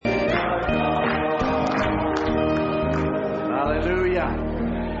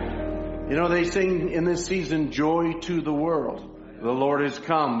Hallelujah. You know, they sing in this season, joy to the world. The Lord has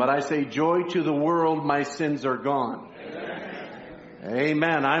come. But I say, joy to the world, my sins are gone.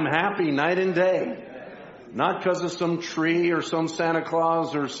 Amen. I'm happy night and day. Not because of some tree or some Santa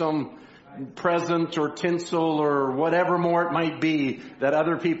Claus or some present or tinsel or whatever more it might be that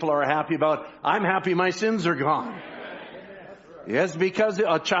other people are happy about. I'm happy my sins are gone. Yes, because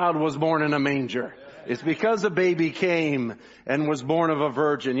a child was born in a manger. It's because a baby came and was born of a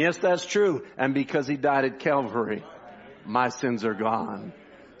virgin. Yes, that's true. And because he died at Calvary, my sins are gone.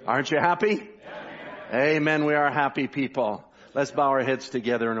 Aren't you happy? Amen. We are happy people. Let's bow our heads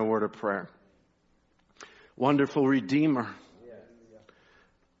together in a word of prayer. Wonderful Redeemer.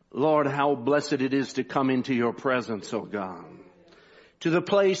 Lord, how blessed it is to come into your presence, O God. To the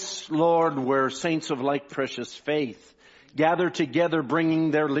place, Lord, where saints of like precious faith gather together bringing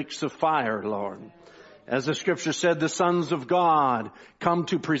their licks of fire, Lord. As the scripture said, the sons of God come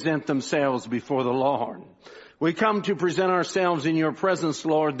to present themselves before the Lord. We come to present ourselves in your presence,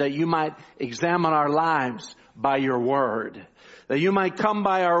 Lord, that you might examine our lives by your word. That you might come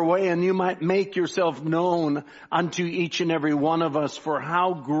by our way and you might make yourself known unto each and every one of us. For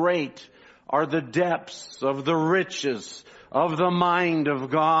how great are the depths of the riches of the mind of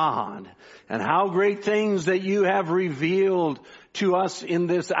God. And how great things that you have revealed to us in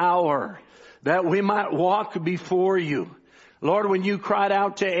this hour. That we might walk before you. Lord, when you cried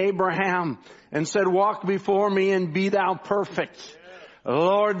out to Abraham and said, walk before me and be thou perfect.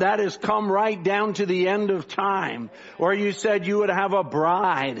 Lord, that has come right down to the end of time, where you said you would have a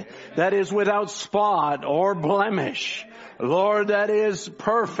bride that is without spot or blemish. Lord, that is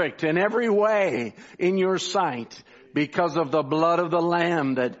perfect in every way in your sight because of the blood of the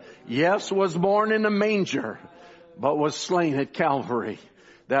Lamb that, yes, was born in a manger, but was slain at Calvary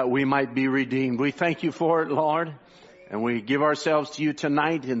that we might be redeemed. We thank you for it, Lord, and we give ourselves to you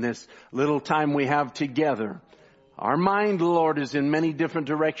tonight in this little time we have together. Our mind, Lord, is in many different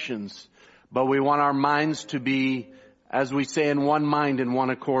directions, but we want our minds to be, as we say, in one mind and one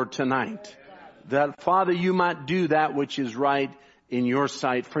accord tonight. That, Father, you might do that which is right in your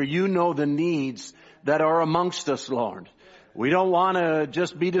sight, for you know the needs that are amongst us, Lord. We don't want to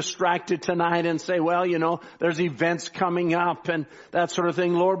just be distracted tonight and say, well, you know, there's events coming up and that sort of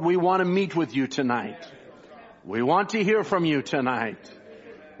thing. Lord, we want to meet with you tonight. We want to hear from you tonight.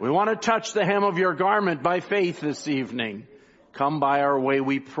 We want to touch the hem of your garment by faith this evening. Come by our way,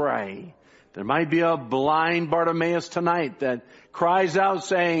 we pray. There might be a blind Bartimaeus tonight that cries out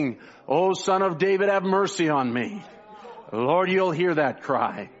saying, "O Son of David, have mercy on me." Lord, you'll hear that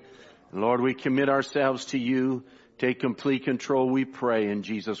cry. Lord, we commit ourselves to you. Take complete control, we pray in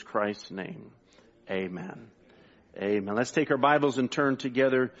Jesus Christ's name. Amen. Amen. Let's take our Bibles and turn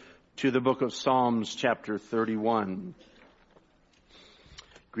together to the book of Psalms, chapter 31.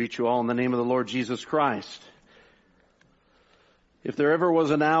 Greet you all in the name of the Lord Jesus Christ. If there ever was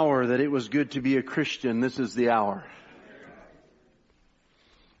an hour that it was good to be a Christian, this is the hour.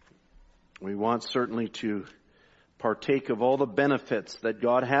 We want certainly to partake of all the benefits that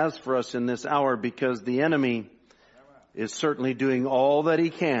God has for us in this hour, because the enemy is certainly doing all that he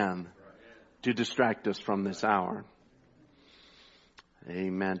can to distract us from this hour.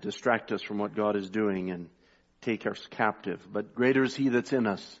 Amen. Distract us from what God is doing and take us captive. But greater is he that's in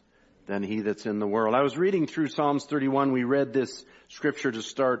us than he that's in the world. I was reading through Psalms 31. We read this scripture to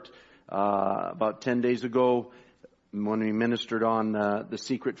start about 10 days ago when we ministered on the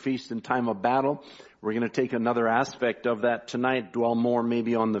secret feast in time of battle. We're going to take another aspect of that tonight, dwell more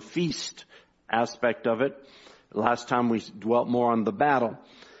maybe on the feast aspect of it. Last time we dwelt more on the battle.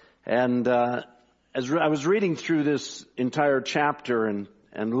 And as I was reading through this entire chapter and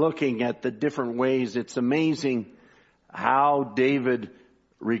looking at the different ways, it's amazing how David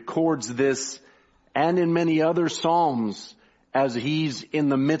records this and in many other Psalms as he's in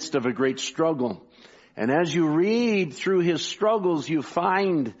the midst of a great struggle. And as you read through his struggles, you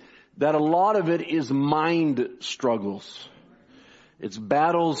find that a lot of it is mind struggles. It's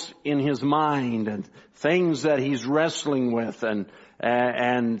battles in his mind and things that he's wrestling with and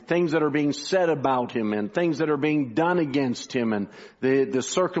things that are being said about him and things that are being done against him and the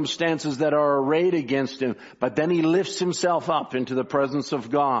circumstances that are arrayed against him. But then he lifts himself up into the presence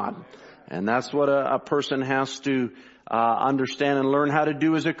of God. And that's what a person has to understand and learn how to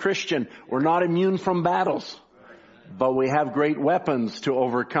do as a Christian. We're not immune from battles, but we have great weapons to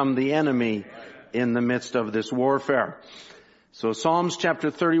overcome the enemy in the midst of this warfare. So Psalms chapter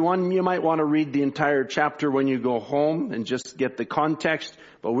 31, you might want to read the entire chapter when you go home and just get the context,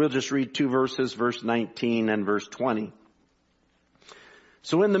 but we'll just read two verses, verse 19 and verse 20.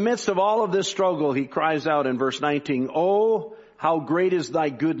 So in the midst of all of this struggle, he cries out in verse 19, "Oh, how great is thy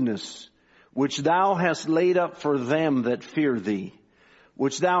goodness, which thou hast laid up for them that fear thee,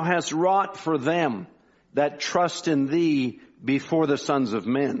 which thou hast wrought for them that trust in thee before the sons of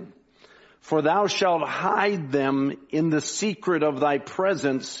men. For thou shalt hide them in the secret of thy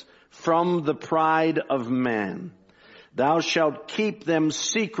presence from the pride of man. Thou shalt keep them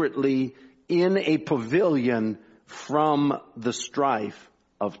secretly in a pavilion from the strife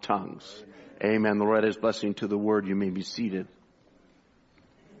of tongues. Amen. The Lord is blessing to the word. You may be seated.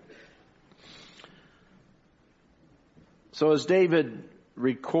 So as David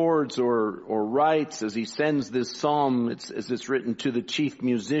records or writes, as he sends this psalm, as it's written to the chief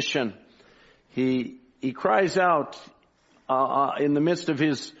musician, he cries out in the midst of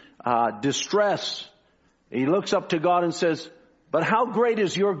his distress. He looks up to God and says, but how great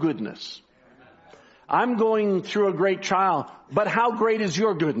is your goodness? I'm going through a great trial, but how great is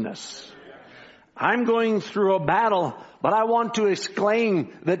your goodness? I'm going through a battle, but I want to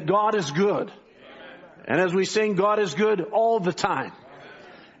exclaim that God is good. And as we sing, God is good all the time.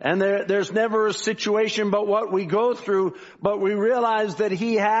 And there's never a situation but what we go through, but we realize that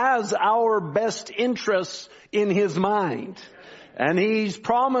He has our best interests in His mind. And He's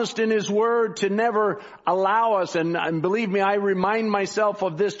promised in His Word to never allow us, and believe me, I remind myself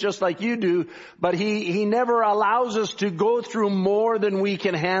of this just like you do, but He never allows us to go through more than we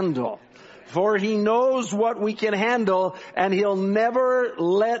can handle. For He knows what we can handle, and He'll never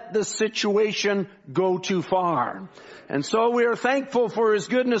let the situation go too far. And so we are thankful for His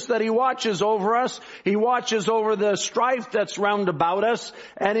goodness that He watches over us. He watches over the strife that's round about us.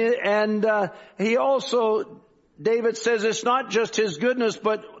 And He also, David says, it's not just His goodness,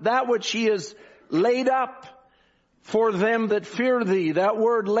 but that which He has laid up for them that fear Thee. That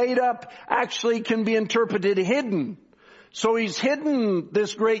word laid up actually can be interpreted hidden. So He's hidden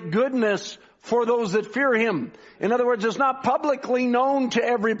this great goodness for those that fear Him. In other words, it's not publicly known to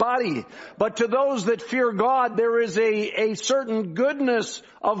everybody, but to those that fear God, there is a certain goodness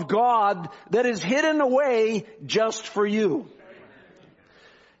of God that is hidden away just for you.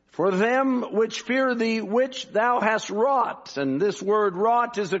 For them which fear Thee, which Thou hast wrought. And this word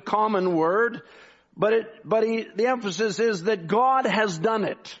wrought is a common word, but the emphasis is that God has done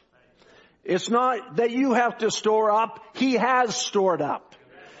it. It's not that you have to store up. He has stored up.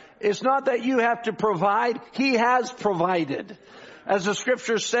 It's not that you have to provide. He has provided. As the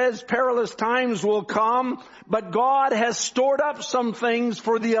scripture says, perilous times will come, but God has stored up some things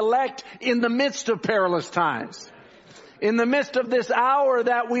for the elect in the midst of perilous times. In the midst of this hour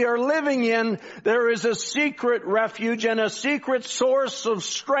that we are living in, there is a secret refuge and a secret source of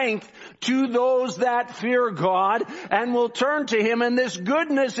strength to those that fear God and will turn to Him. And this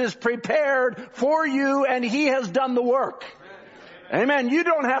goodness is prepared for you, and He has done the work. Amen. You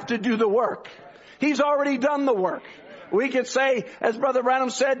don't have to do the work. He's already done the work. We could say, as Brother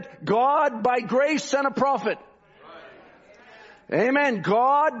Branham said, God by grace sent a prophet. Amen.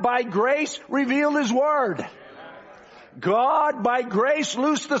 God by grace revealed His Word. God by grace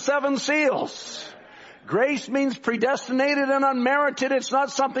loosed the 7 seals. Grace means predestinated and unmerited. It's not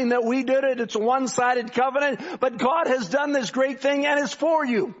something that we did it. It's a one-sided covenant. But God has done this great thing, and it's for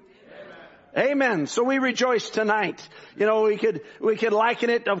you. Amen. So we rejoice tonight. You know, we could liken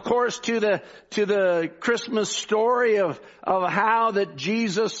it, of course, to the Christmas story of how that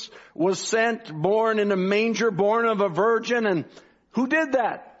Jesus was sent, born in a manger, born of a virgin. And who did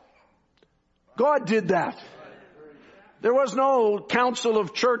that? God did that. There was no council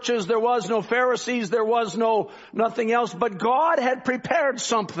of churches. There was no Pharisees. There was nothing else. But God had prepared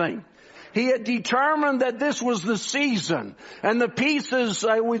something. He had determined that this was the season. And the pieces,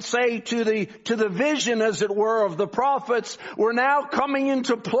 I would say, to the vision, as it were, of the prophets were now coming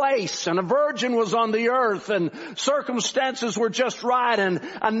into place. And a virgin was on the earth, and circumstances were just right, and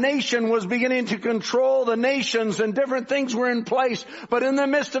a nation was beginning to control the nations, and different things were in place. But in the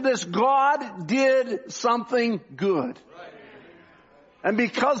midst of this, God did something good. And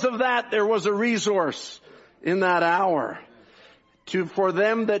because of that, there was a resource in that hour. For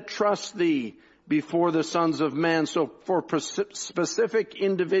them that trust Thee before the sons of men. So for specific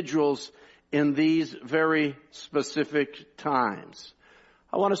individuals in these very specific times.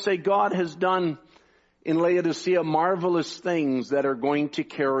 I want to say God has done in Laodicea marvelous things that are going to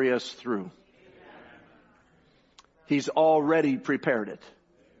carry us through. He's already prepared it.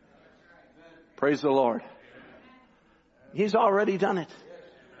 Praise the Lord. He's already done it.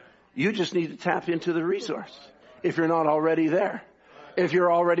 You just need to tap into the resource if you're not already there. If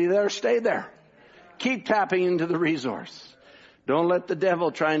you're already there, stay there. Keep tapping into the resource. Don't let the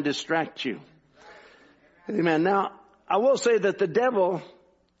devil try and distract you. Amen. Now, I will say that the devil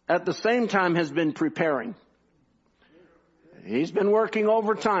at the same time has been preparing. He's been working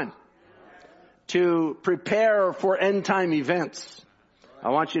overtime to prepare for end time events. I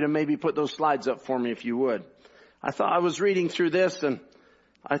want you to maybe put those slides up for me if you would. I was reading through this and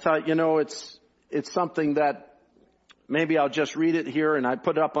I thought, it's something that maybe I'll just read it here and I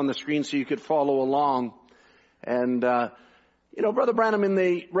put it up on the screen so you could follow along. And, Brother Branham in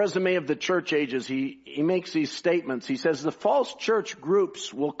the resume of the church ages, he makes these statements. He says, the false church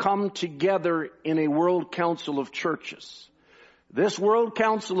groups will come together in a world council of churches. This world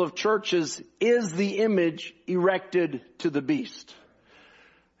council of churches is the image erected to the beast.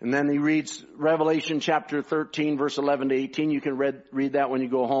 And then he reads Revelation chapter 13, verse 11 to 18. You can read that when you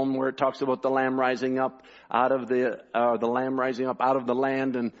go home, where it talks about the lamb rising up out of the lamb rising up out of the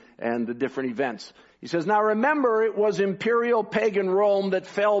land and the different events. He says, now remember, it was imperial pagan Rome that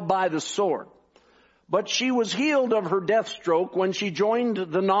fell by the sword. But she was healed of her death stroke when she joined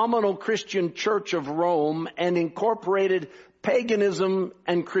the nominal Christian Church of Rome and incorporated paganism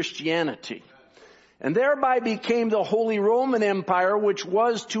and Christianity, and thereby became the Holy Roman Empire, which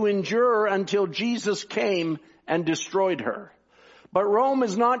was to endure until Jesus came and destroyed her. But Rome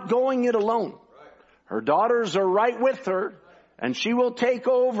is not going it alone. Her daughters are right with her, and she will take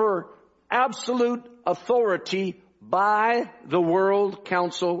over absolute authority by the World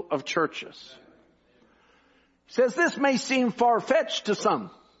Council of Churches. He says this may seem far-fetched to some,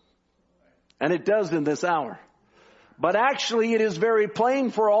 and it does in this hour. But actually it is very plain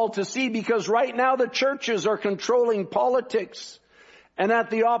for all to see, because right now the churches are controlling politics, and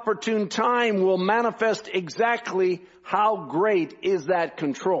at the opportune time will manifest exactly how great is that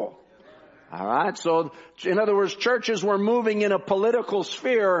control. All right. So in other words, churches were moving in a political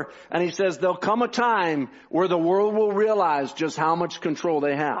sphere, and he says there'll come a time where the world will realize just how much control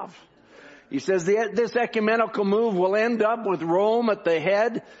they have. He says this ecumenical move will end up with Rome at the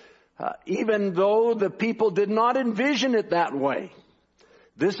head, even though the people did not envision it that way.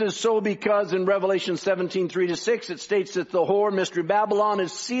 This is so because in Revelation 17:3-6 it states that the whore, Mystery Babylon,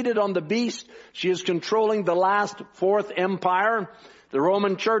 is seated on the beast. She is controlling the last fourth empire. The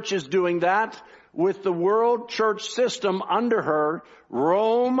Roman church is doing that. With the world church system under her,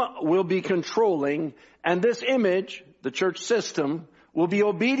 Rome will be controlling, and this image, the church system, will be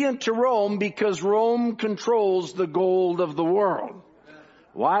obedient to Rome because Rome controls the gold of the world.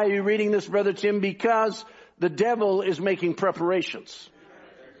 Why are you reading this, Brother Tim? Because the devil is making preparations.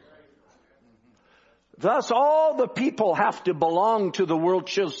 Thus, all the people have to belong to the world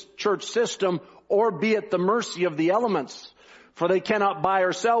church system or be at the mercy of the elements. For they cannot buy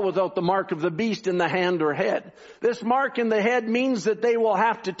or sell without the mark of the beast in the hand or head. This mark in the head means that they will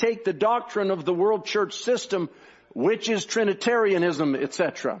have to take the doctrine of the world church system, which is Trinitarianism,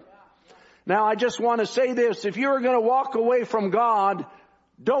 etc. Now, I just want to say this. If you're going to walk away from God,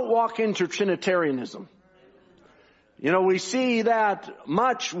 don't walk into Trinitarianism. You know, we see that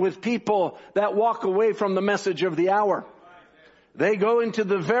much with people that walk away from the message of the hour. They go into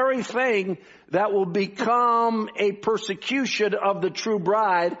the very thing that will become a persecution of the true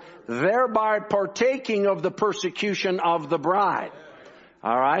bride, thereby partaking of the persecution of the bride.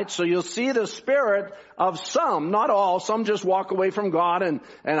 All right, so you'll see the spirit of some, not all, some just walk away from God and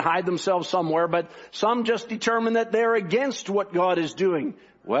hide themselves somewhere, but some just determine that they're against what God is doing.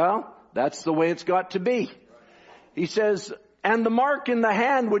 Well, that's the way it's got to be. He says, and the mark in the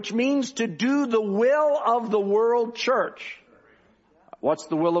hand, which means to do the will of the world church. What's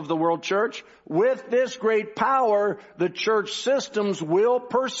the will of the world church? With this great power, the church systems will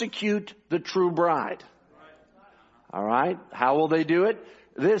persecute the true bride. All right. How will they do it?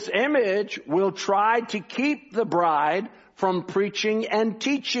 This image will try to keep the bride from preaching and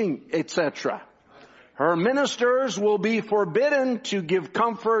teaching, etc. Her ministers will be forbidden to give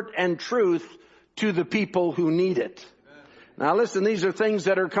comfort and truth to the people who need it. Now listen, these are things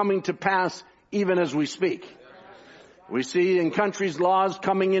that are coming to pass even as we speak. We see in countries laws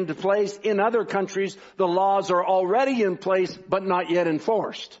coming into place. In other countries, the laws are already in place, but not yet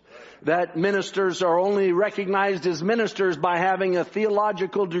enforced. That ministers are only recognized as ministers by having a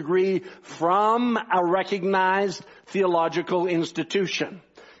theological degree from a recognized theological institution.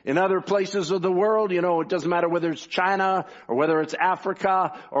 In other places of the world, you know, it doesn't matter whether it's China or whether it's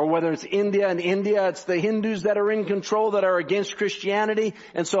Africa or whether it's India. In India, it's the Hindus that are in control, that are against Christianity.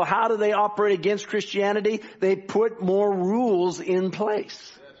 And so how do they operate against Christianity? They put more rules in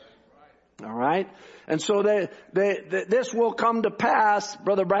place. All right? And so this will come to pass,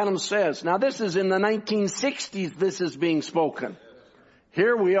 Brother Branham says. Now this is in the 1960s this is being spoken.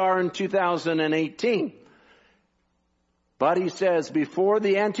 Here we are in 2018. But he says, before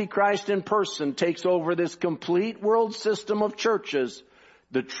the Antichrist in person takes over this complete world system of churches,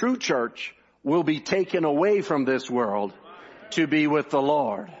 the true church will be taken away from this world to be with the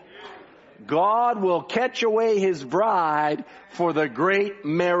Lord. God will catch away his bride for the great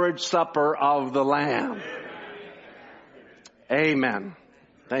marriage supper of the Lamb. Amen.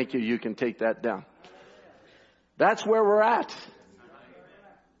 Thank you. You can take that down. That's where we're at.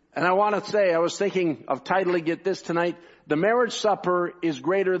 And I want to say, I was thinking of titling it this tonight, the marriage supper is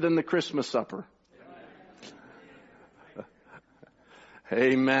greater than the Christmas supper.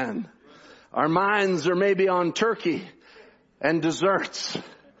 Amen. Our minds are maybe on turkey and desserts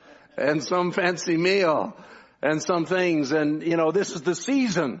and some fancy meal and some things. And, this is the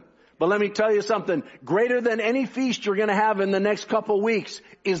season. But let me tell you something. Greater than any feast you're going to have in the next couple weeks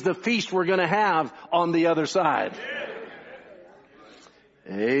is the feast we're going to have on the other side.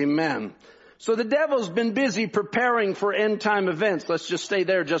 Amen. So the devil's been busy preparing for end time events. Let's just stay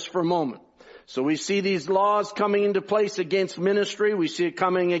there just for a moment. So we see these laws coming into place against ministry. We see it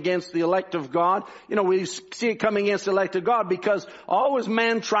coming against the elect of God. We see it coming against the elect of God because always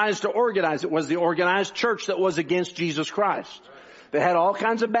man tries to organize. It was the organized church that was against Jesus Christ. They had all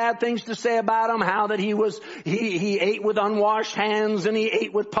kinds of bad things to say about him, how that he ate with unwashed hands and he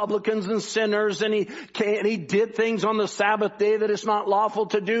ate with publicans and sinners and he did things on the Sabbath day that it's not lawful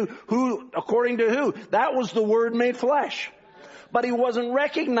to do. According to who? That was the Word made flesh. But he wasn't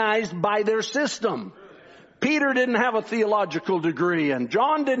recognized by their system. Peter didn't have a theological degree and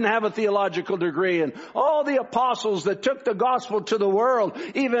John didn't have a theological degree and all the apostles that took the gospel to the world,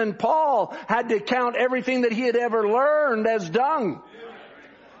 even Paul had to count everything that he had ever learned as dung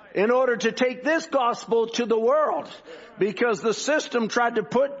in order to take this gospel to the world because the system tried to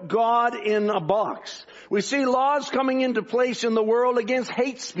put God in a box. We see laws coming into place in the world against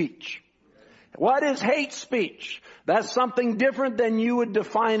hate speech. What is hate speech? That's something different than you would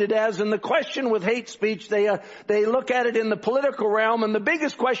define it as. And the question with hate speech, they look at it in the political realm. And the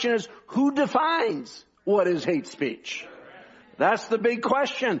biggest question is, who defines what is hate speech? That's the big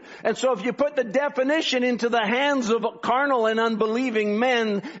question. And so if you put the definition into the hands of carnal and unbelieving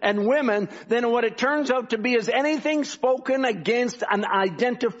men and women, then what it turns out to be is anything spoken against an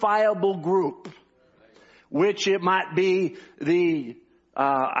identifiable group, which it might be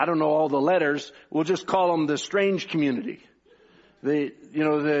I don't know all the letters. We'll just call them the strange community.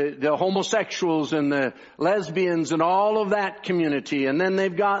 The homosexuals and the lesbians and all of that community. And then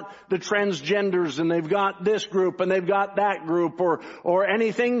they've got the transgenders and they've got this group and they've got that group or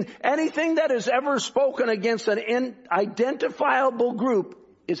anything that is ever spoken against an identifiable group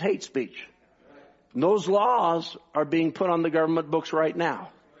is hate speech. And those laws are being put on the government books right now.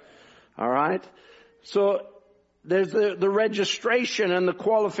 All right. So there's the registration and the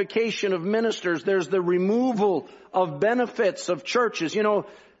qualification of ministers. There's the removal of benefits of churches.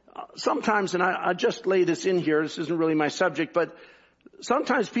 Sometimes, and I just lay this in here, this isn't really my subject, but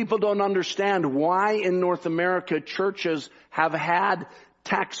sometimes people don't understand why in North America churches have had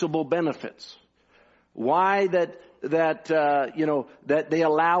taxable benefits. Why that they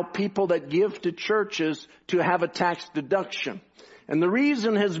allow people that give to churches to have a tax deduction. And the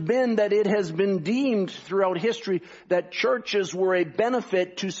reason has been that it has been deemed throughout history that churches were a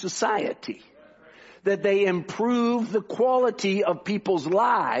benefit to society. That they improve the quality of people's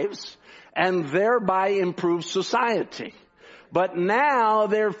lives and thereby improve society. But now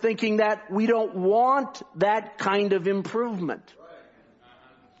they're thinking that we don't want that kind of improvement.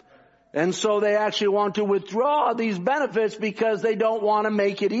 And so they actually want to withdraw these benefits because they don't want to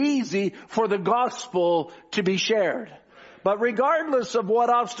make it easy for the gospel to be shared. But regardless of what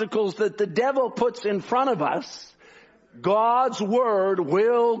obstacles that the devil puts in front of us, God's word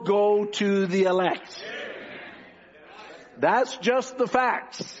will go to the elect. That's just the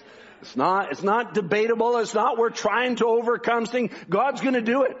facts. It's not debatable. It's not we're trying to overcome things. God's going to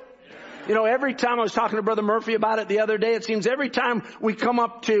do it. Every time I was talking to Brother Murphy about it the other day, it seems every time we come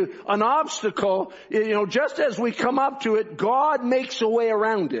up to an obstacle, just as we come up to it, God makes a way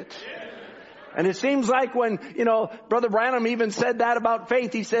around it. And it seems like when, Brother Branham even said that about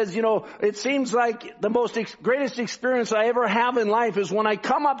faith. He says, it seems like the greatest experience I ever have in life is when I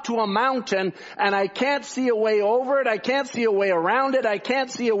come up to a mountain and I can't see a way over it. I can't see a way around it. I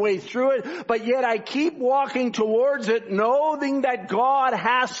can't see a way through it. But yet I keep walking towards it knowing that God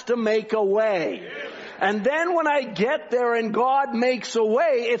has to make a way. And then when I get there and God makes a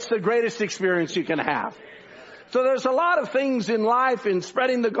way, it's the greatest experience you can have. So there's a lot of things in life, in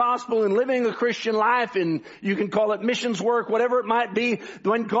spreading the gospel and living a Christian life, and you can call it missions work, whatever it might be.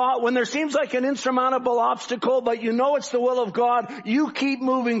 When there seems like an insurmountable obstacle, but it's the will of God, you keep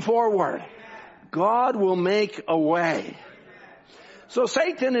moving forward. God will make a way. So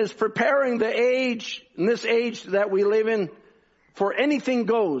Satan is preparing in this age that we live in, for anything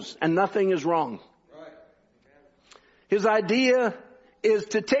goes and nothing is wrong. His idea is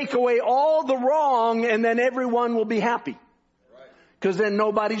to take away all the wrong and then everyone will be happy. Because then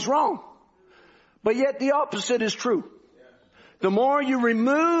nobody's wrong. But yet the opposite is true. The more you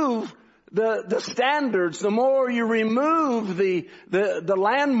remove the standards, the more you remove the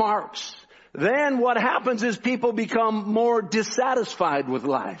landmarks, then what happens is people become more dissatisfied with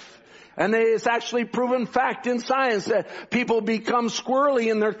life. And it's actually proven fact in science that people become squirrely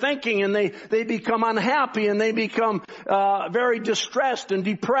in their thinking, and they become unhappy, and they become very distressed and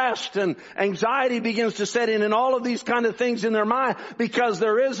depressed, and anxiety begins to set in, and all of these kind of things in their mind because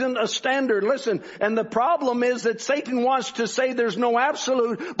there isn't a standard. Listen, and the problem is that Satan wants to say there's no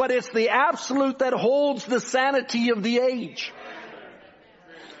absolute, but it's the absolute that holds the sanity of the age.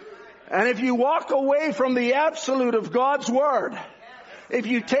 And if you walk away from the absolute of God's Word, if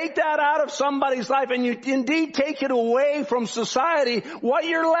you take that out of somebody's life and you indeed take it away from society, what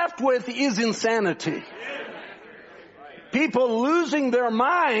you're left with is insanity. People losing their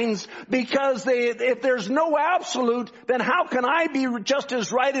minds because if there's no absolute, then how can I be just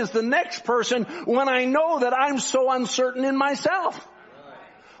as right as the next person when I know that I'm so uncertain in myself?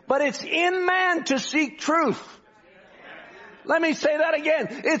 But it's in man to seek truth. Let me say that again.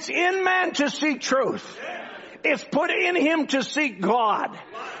 It's in man to seek truth. It's put in him to seek God.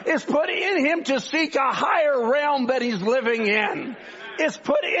 It's put in him to seek a higher realm that he's living in. It's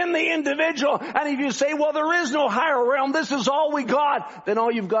put in the individual. And if you say, well, there is no higher realm, this is all we got, then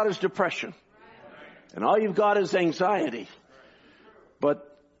all you've got is depression. And all you've got is anxiety.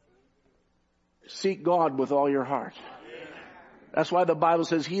 But seek God with all your heart. That's why the Bible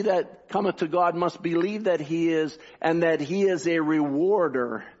says, he that cometh to God must believe that he is, and that he is a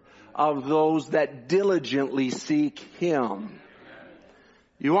rewarder of those that diligently seek him.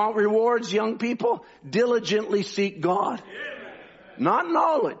 You want rewards, young people? Diligently seek God. Not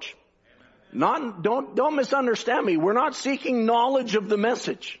knowledge. Don't misunderstand me. We're not seeking knowledge of the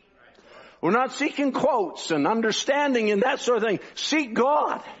message. We're not seeking quotes and understanding and that sort of thing. Seek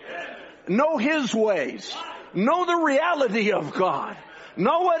God. Know his ways. Know the reality of God.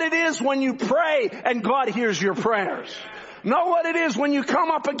 Know what it is when you pray and God hears your prayers. Know what it is when you come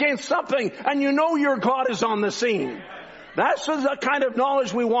up against something and you know your God is on the scene. That's the kind of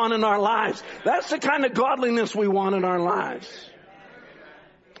knowledge we want in our lives. That's the kind of godliness we want in our lives.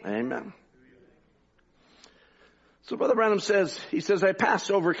 Amen. So Brother Branham says, I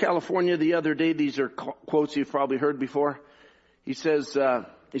passed over California the other day. These are quotes you've probably heard before. He says,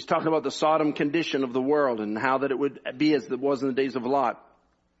 he's talking about the Sodom condition of the world and how that it would be as it was in the days of Lot.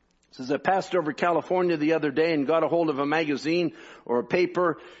 He says, I passed over California the other day and got a hold of a magazine or a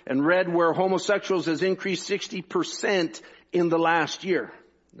paper and read where homosexuals has increased 60% in the last year.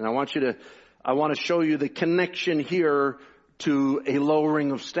 And I want to show you the connection here to a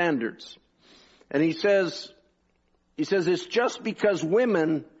lowering of standards. And he says it's just because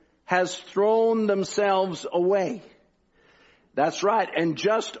women has thrown themselves away. That's right. And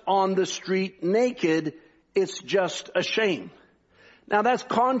just on the street naked, it's just a shame. Now that's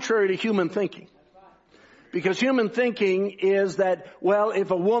contrary to human thinking. Because human thinking is that, well,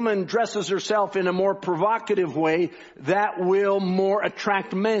 if a woman dresses herself in a more provocative way, that will more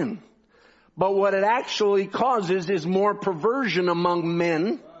attract men. But what it actually causes is more perversion among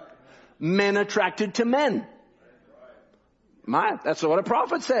men attracted to men. That's what a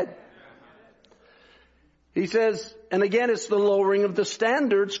prophet said. He says, and again, it's the lowering of the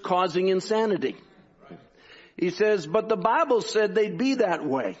standards causing insanity. He says, but the Bible said they'd be that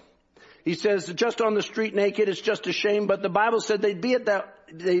way. He says, just on the street naked, it's just a shame, but the Bible said they'd be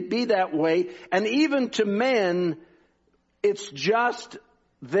that way. And even to men, it's just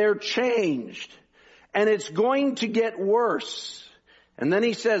they're changed. And it's going to get worse. And then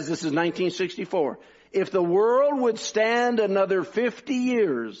he says, this is 1964, if the world would stand another 50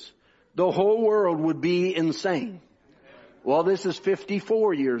 years, the whole world would be insane. Well, this is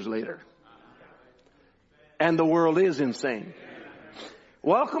 54 years later. And the world is insane.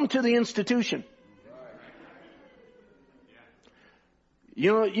 Welcome to the institution.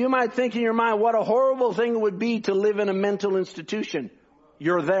 You might think in your mind, what a horrible thing it would be to live in a mental institution.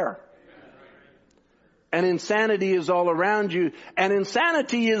 You're there. And insanity is all around you. And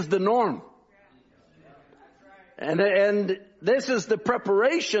insanity is the norm. And this is the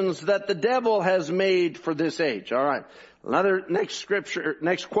preparations that the devil has made for this age. All right. Next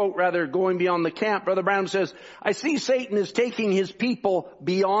quote, going beyond the camp. Brother Branham says, I see Satan is taking his people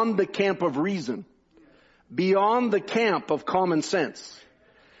beyond the camp of reason, beyond the camp of common sense.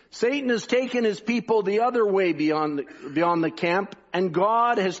 Satan has taken his people the other way beyond the camp, and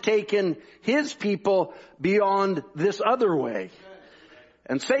God has taken his people beyond this other way.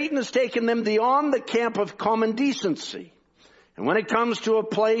 And Satan has taken them beyond the camp of common decency. And when it comes to a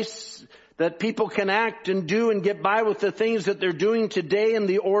place that people can act and do and get by with the things that they're doing today in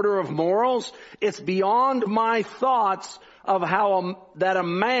the order of morals, it's beyond my thoughts of how that a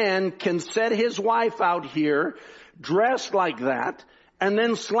man can set his wife out here dressed like that and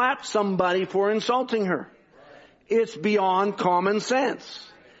then slap somebody for insulting her. It's beyond common sense.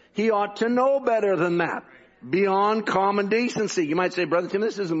 He ought to know better than that. Beyond common decency. You might say, Brother Tim,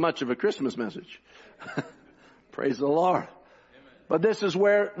 this isn't much of a Christmas message. Praise the Lord. But this is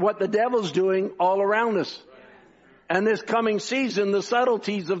what the devil's doing all around us. And this coming season, the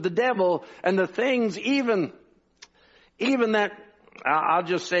subtleties of the devil and the things even that, I'll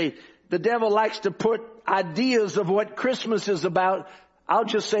just say, the devil likes to put ideas of what Christmas is about. I'll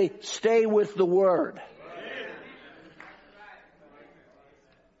just say, stay with the Word.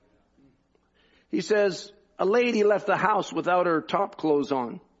 He says, a lady left the house without her top clothes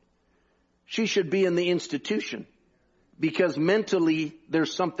on. She should be in the institution because mentally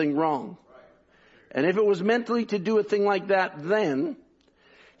there's something wrong. And if it was mentally to do a thing like that then,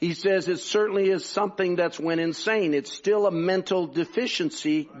 he says it certainly is something that's went insane. It's still a mental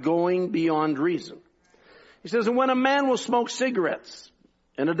deficiency going beyond reason. He says, and when a man will smoke cigarettes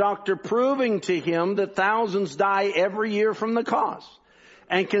and a doctor proving to him that thousands die every year from the cause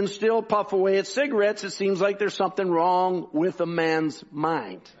and can still puff away at cigarettes, it seems like there's something wrong with a man's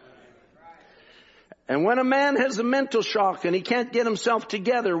mind. And when a man has a mental shock and he can't get himself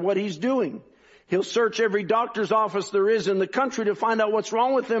together, what he's doing, he'll search every doctor's office there is in the country to find out what's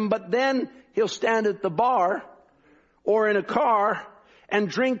wrong with him, but then he'll stand at the bar or in a car and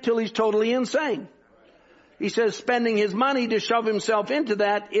drink till he's totally insane. He says spending his money to shove himself into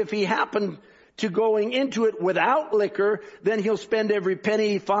that, if he happened to going into it without liquor, then he'll spend every penny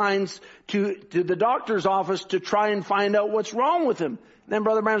he finds to the doctor's office to try and find out what's wrong with him. Then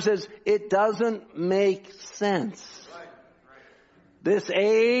Brother Branham says, it doesn't make sense. This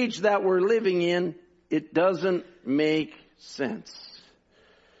age that we're living in, it doesn't make sense.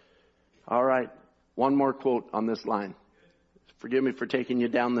 All right, one more quote on this line. Forgive me for taking you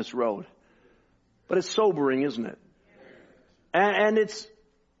down this road. But it's sobering, isn't it? And it's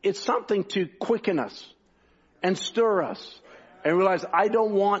something to quicken us and stir us and realize I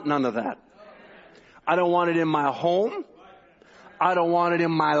don't want none of that. I don't want it in my home. I don't want it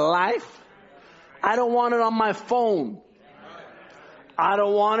in my life. I don't want it on my phone. I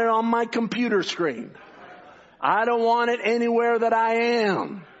don't want it on my computer screen. I don't want it anywhere that I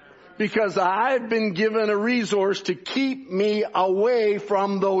am, because I've been given a resource to keep me away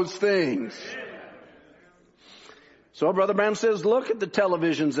from those things. So Brother Branham says, look at the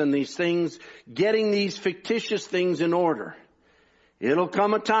televisions and these things, getting these fictitious things in order. It'll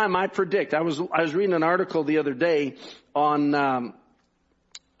come a time, I predict. I was reading an article the other day on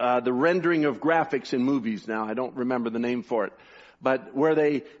the rendering of graphics in movies. Now, I don't remember the name for it. But where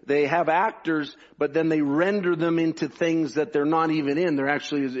they have actors, but then they render them into things that they're not even in. They're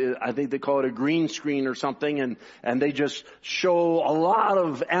actually, I think they call it a green screen or something, and they just show a lot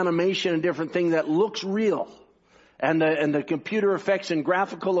of animation and different things that looks real. And the computer effects and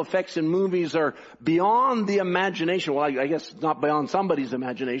graphical effects in movies are beyond the imagination. Well, I guess it's not beyond somebody's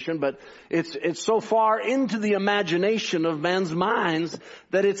imagination, but it's so far into the imagination of men's minds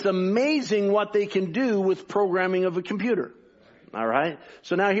that it's amazing what they can do with programming of a computer. All right.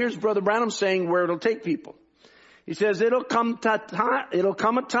 So now here's Brother Branham saying where it'll take people. He says it'll come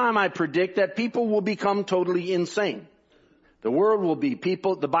a time, I predict, that people will become totally insane. The world will be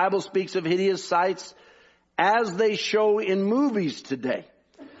people. The Bible speaks of hideous sights as they show in movies today,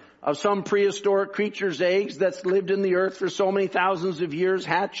 of some prehistoric creature's eggs that's lived in the earth for so many thousands of years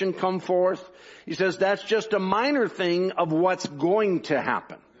hatch and come forth. He says that's just a minor thing of what's going to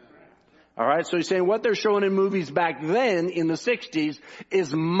happen. All right, so he's saying what they're showing in movies back then in the 60s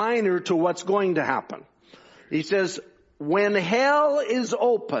is minor to what's going to happen. He says, when hell is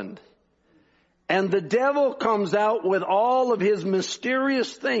opened and the devil comes out with all of his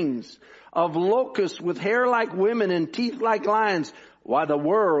mysterious things of locusts with hair like women and teeth like lions, why the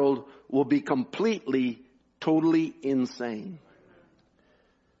world will be completely, totally insane.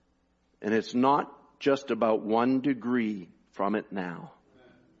 And it's not just about 1 degree from it now.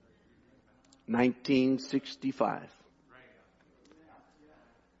 1965.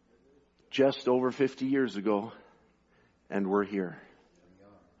 Just over 50 years ago, and we're here.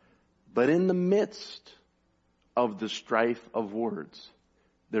 But in the midst of the strife of words,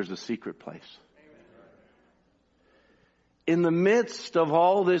 there's a secret place. In the midst of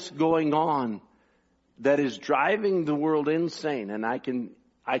all this going on that is driving the world insane, and I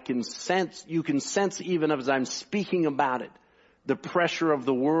can sense, you can sense even as I'm speaking about it, the pressure of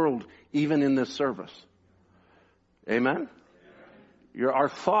the world, even in this service. Amen? Our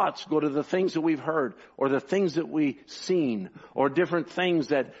thoughts go to the things that we've heard, or the things that we've seen, or different things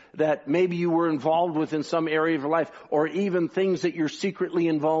that maybe you were involved with in some area of your life, or even things that you're secretly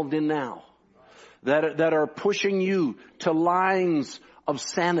involved in now, that are pushing you to lines of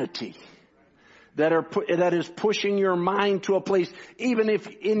sanity. That is pushing your mind to a place, even if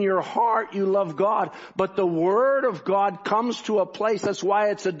in your heart you love God, but the Word of God comes to a place. That's why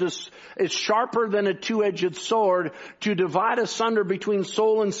it's sharper than a two-edged sword to divide asunder between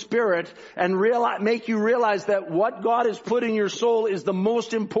soul and spirit, and make you realize that what God has put in your soul is the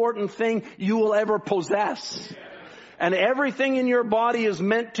most important thing you will ever possess. And everything in your body is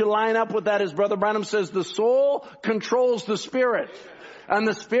meant to line up with that. As Brother Branham says, the soul controls the spirit. And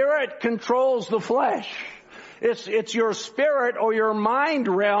the spirit controls the flesh. It's your spirit or your mind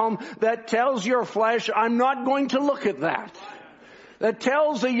realm that tells your flesh, I'm not going to look at that. That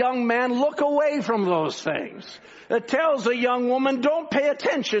tells a young man, look away from those things. That tells a young woman, don't pay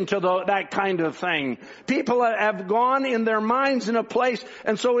attention to that kind of thing. People have gone in their minds in a place.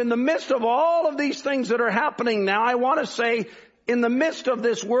 And so in the midst of all of these things that are happening now, I want to say, in the midst of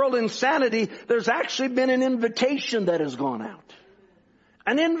this world insanity, there's actually been an invitation that has gone out.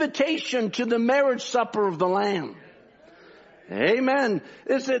 An invitation to the marriage supper of the Lamb. Amen.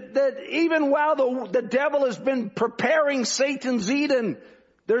 Is it that even while the devil has been preparing Satan's Eden,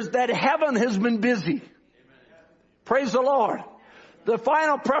 that heaven has been busy. Praise the Lord. The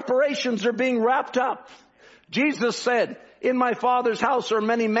final preparations are being wrapped up. Jesus said, in my Father's house are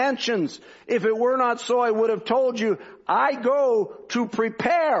many mansions. If it were not so, I would have told you, I go to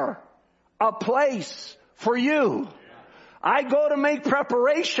prepare a place for you. I go to make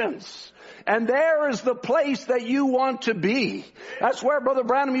preparations. And there is the place that you want to be. That's where Brother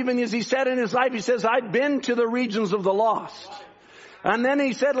Branham, even as he said in his life, he says, I've been to the regions of the lost. And then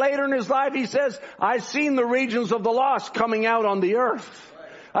he said later in his life, he says, I've seen the regions of the lost coming out on the earth.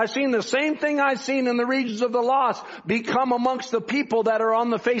 I've seen the same thing I've seen in the regions of the lost become amongst the people that are on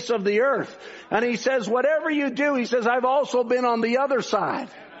the face of the earth. And he says, whatever you do, he says, I've also been on the other side.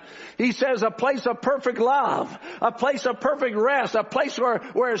 He says a place of perfect love, a place of perfect rest, a place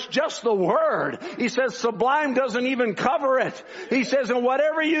where it's just the Word. He says Sublime doesn't even cover it. He says, and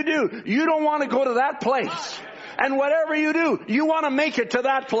whatever you do, you don't want to go to that place. And whatever you do, you want to make it to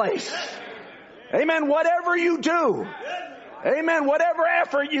that place. Amen. Whatever you do. Amen. Whatever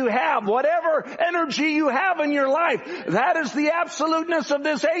effort you have, whatever energy you have in your life, that is the absoluteness of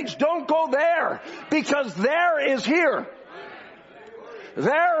this age. Don't go there, because there is here.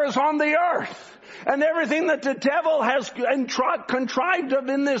 There is on the earth. And everything that the devil has contrived of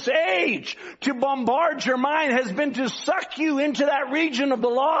in this age to bombard your mind has been to suck you into that region of the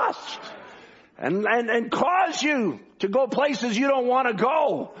lost. And cause you to go places you don't want to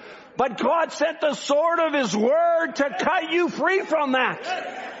go. But God sent the sword of His Word to cut you free from that.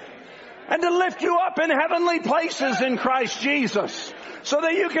 And to lift you up in heavenly places in Christ Jesus. So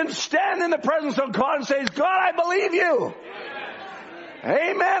that you can stand in the presence of God and say, God, I believe you.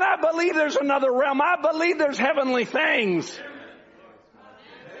 Amen. I believe there's another realm. I believe there's heavenly things.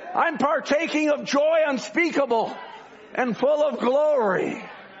 I'm partaking of joy unspeakable and full of glory.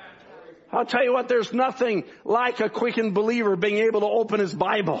 I'll tell you what, there's nothing like a quickened believer being able to open his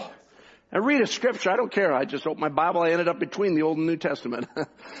Bible and read a scripture. I don't care. I just opened my Bible. I ended up between the Old and New Testament.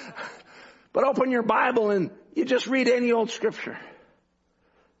 But open your Bible and you just read any old scripture.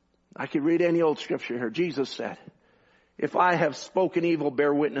 I could read any old scripture here. Jesus said, if I have spoken evil,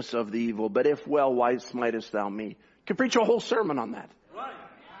 bear witness of the evil. But if well, why smitest thou me? You can preach a whole sermon on that.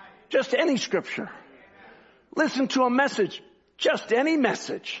 Just any scripture. Listen to a message. Just any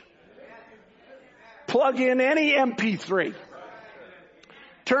message. Plug in any MP3.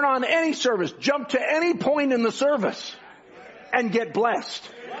 Turn on any service. Jump to any point in the service. And get blessed.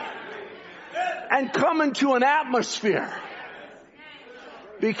 And come into an atmosphere.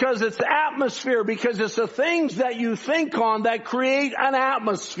 Because it's atmosphere, because it's the things that you think on that create an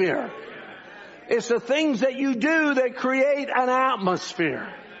atmosphere. It's the things that you do that create an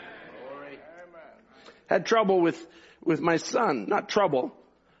atmosphere. Had trouble with my son. Not trouble,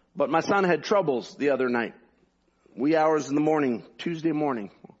 but my son had troubles the other night. Wee hours in the morning, Tuesday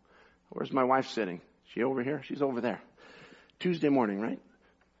morning. Where's my wife sitting? She over here? She's over there. Tuesday morning, right?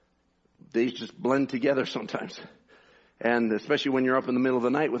 Days just blend together sometimes. And especially when you're up in the middle of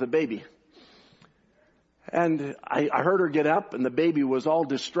the night with a baby. And I heard her get up and the baby was all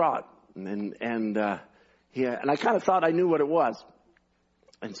distraught. And I kind of thought I knew what it was.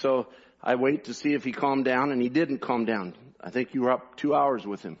 And so I wait to see if he calmed down, and he didn't calm down. I think you were up 2 hours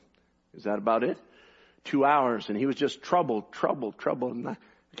with him. Is that about it? 2 hours, and he was just troubled.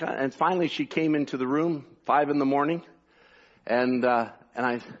 And finally she came into the room, 5 a.m,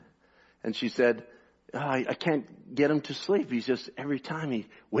 and she said, I can't get him to sleep. He's just, every time he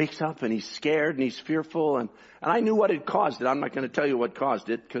wakes up and he's scared and he's fearful. And I knew what had caused it. I'm not going to tell you what caused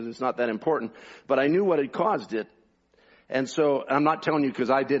it because it's not that important, but I knew what had caused it. And so I'm not telling you because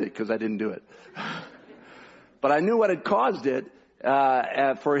I did it, because I didn't do it. But I knew what had caused it,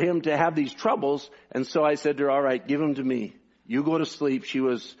 for him to have these troubles. And so I said to her, all right, give him to me. You go to sleep. She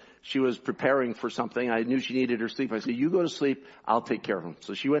was preparing for something. I knew she needed her sleep. I said, you go to sleep. I'll take care of him.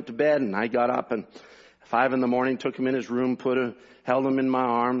 So she went to bed and I got up and 5 a.m, took him in his room, held him in my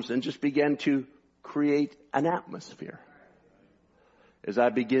arms and just began to create an atmosphere as I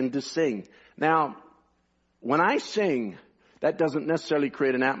begin to sing. Now, when I sing, that doesn't necessarily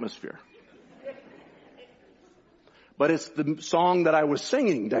create an atmosphere. But it's the song that I was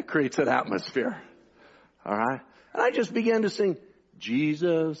singing that creates an atmosphere. All right? And I just began to sing,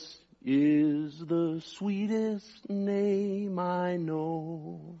 Jesus is the sweetest name I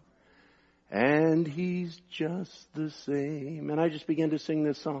know, and he's just the same. And I just began to sing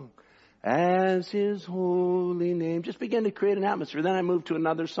this song, as his holy name. Just began to create an atmosphere. Then I moved to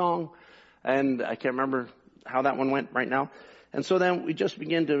another song, and I can't remember how that one went right now. And so then we just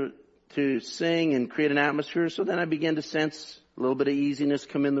began to sing and create an atmosphere. So then I began to sense a little bit of easiness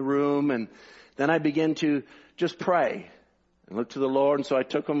come in the room, and then I began to just pray and look to the Lord. And so I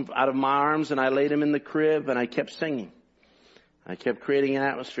took him out of my arms and I laid him in the crib and I kept singing. I kept creating an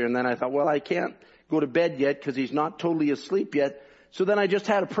atmosphere. And then I thought, well, I can't go to bed yet because he's not totally asleep yet. So then I just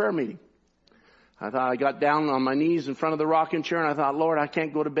had a prayer meeting. I got down on my knees in front of the rocking chair and I thought, Lord, I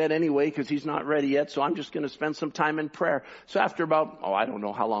can't go to bed anyway because he's not ready yet. So I'm just going to spend some time in prayer. So after about, I don't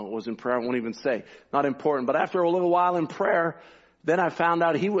know how long it was in prayer. I won't even say. Not important. But after a little while in prayer, then I found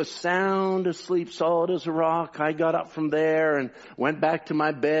out he was sound asleep, solid as a rock. I got up from there and went back to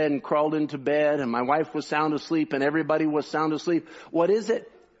my bed and crawled into bed, and my wife was sound asleep and everybody was sound asleep. What is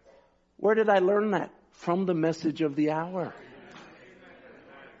it? Where did I learn that? From the message of the hour.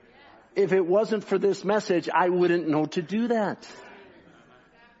 If it wasn't for this message, I wouldn't know to do that.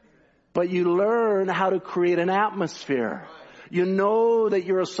 But you learn how to create an atmosphere. You know that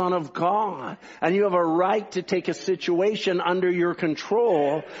you're a son of God and you have a right to take a situation under your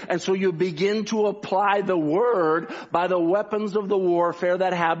control. And so you begin to apply the word by the weapons of the warfare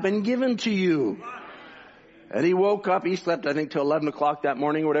that have been given to you. And he woke up, he slept I think till 11 o'clock that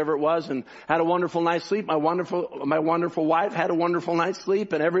morning or whatever it was, and had a wonderful night's sleep. My wonderful wife had a wonderful night's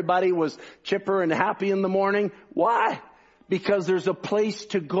sleep, and everybody was chipper and happy in the morning. Why? Because there's a place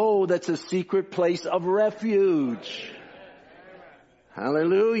to go that's a secret place of refuge.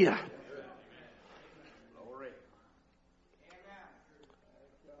 Hallelujah.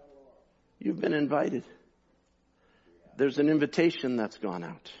 You've been invited. There's an invitation that's gone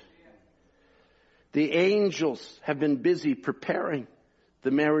out. The angels have been busy preparing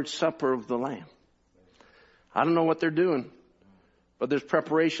the marriage supper of the Lamb. I don't know what they're doing, but there's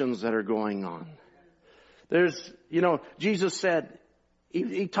preparations that are going on. Jesus said,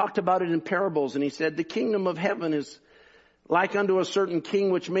 he talked about it in parables, and he said, the kingdom of heaven is like unto a certain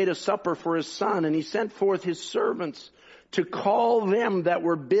king which made a supper for his son, and he sent forth his servants to call them that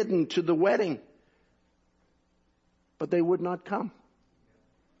were bidden to the wedding. But they would not come.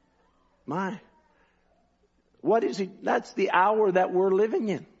 What is it? That's the hour that we're living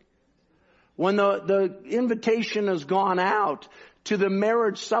in. When the invitation has gone out to the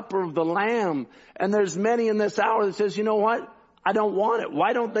marriage supper of the Lamb, and there's many in this hour that says, you know what? I don't want it.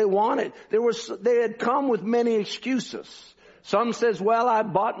 Why don't they want it? They had come with many excuses. Some says, well, I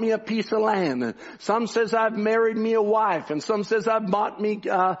bought me a piece of land. And some says, I've married me a wife. And some says, I've bought me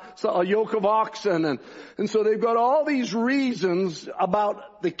a yoke of oxen. And so they've got all these reasons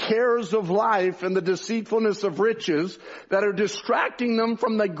about the cares of life and the deceitfulness of riches that are distracting them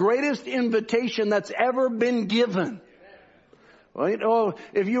from the greatest invitation that's ever been given. Well,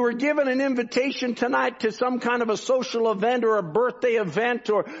 if you were given an invitation tonight to some kind of a social event or a birthday event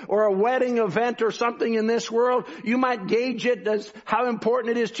or a wedding event or something in this world, you might gauge it as how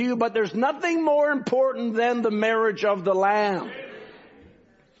important it is to you, but there's nothing more important than the marriage of the Lamb.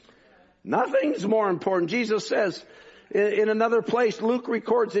 Nothing's more important. Jesus says in another place, Luke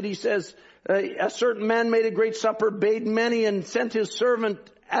records it, he says, a certain man made a great supper, bade many, and sent his servant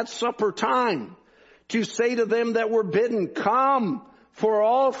at supper time to say to them that were bidden, come, for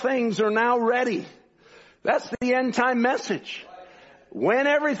all things are now ready. That's the end time message. When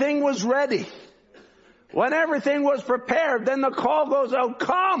everything was ready, when everything was prepared, then the call goes out,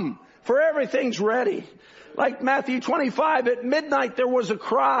 come, For everything's ready. Like Matthew 25, at midnight there was a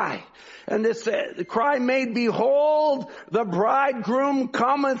cry. And the cry made, behold, the bridegroom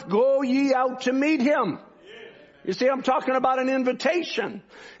cometh, go ye out to meet him. You see, I'm talking about an invitation.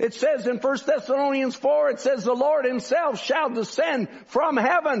 It says in 1 Thessalonians 4, it says, the Lord himself shall descend from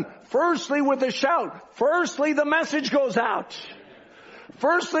heaven, firstly with a shout. Firstly, the message goes out.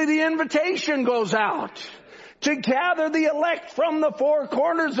 Firstly, the invitation goes out. To gather the elect from the four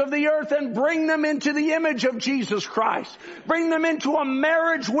corners of the earth and bring them into the image of Jesus Christ. Bring them into a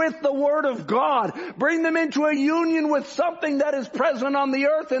marriage with the Word of God. Bring them into a union with something that is present on the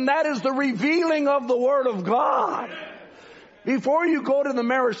earth, and that is the revealing of the Word of God. Before you go to the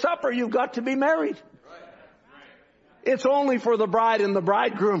marriage supper, you've got to be married. It's only for the bride and the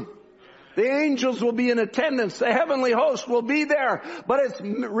bridegroom. The angels will be in attendance. The heavenly host will be there. But it's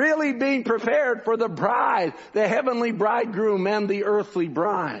really being prepared for the bride, the heavenly bridegroom and the earthly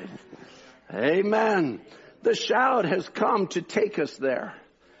bride. Amen. The shout has come to take us there.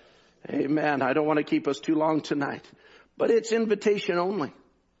 Amen. I don't want to keep us too long tonight. But it's invitation only.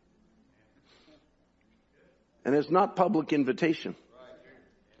 And it's not public invitation,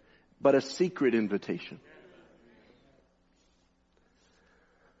 but a secret invitation.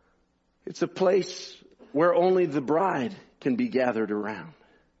 It's a place where only the bride can be gathered around.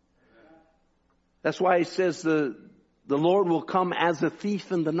 That's why he says the Lord will come as a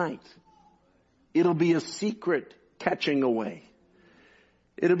thief in the night. It'll be a secret catching away.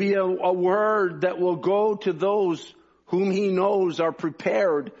 It'll be a word that will go to those whom he knows are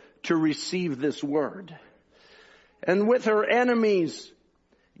prepared to receive this word. And with her enemies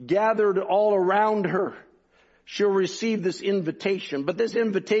gathered all around her, she'll receive this invitation. But this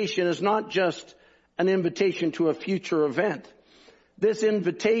invitation is not just an invitation to a future event. This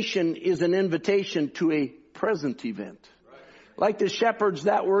invitation is an invitation to a present event. Like the shepherds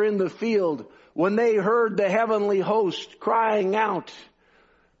that were in the field when they heard the heavenly host crying out,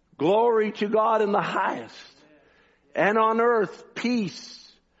 glory to God in the highest, and on earth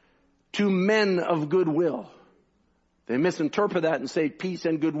peace to men of goodwill. They misinterpret that and say peace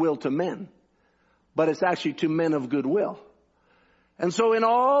and goodwill to men. But it's actually to men of goodwill. And so in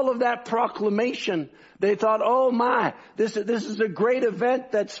all of that proclamation, they thought, oh my, this is a great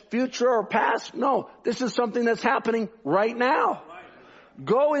event that's future or past. No, this is something that's happening right now.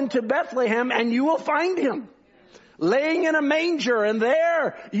 Go into Bethlehem and you will find him laying in a manger, and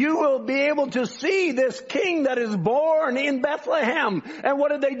there you will be able to see this king that is born in Bethlehem. And what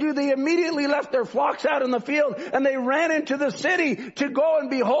did they do? They immediately left their flocks out in the field and they ran into the city to go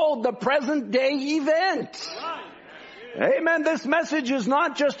and behold the present day event. Amen. This message is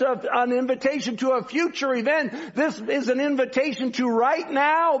not just an invitation to a future event. This is an invitation to right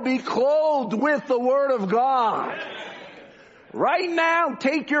now be clothed with the Word of God. Right now,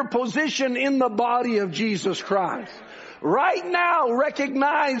 take your position in the body of Jesus Christ. Right now,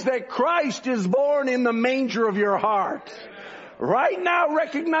 recognize that Christ is born in the manger of your heart. Right now,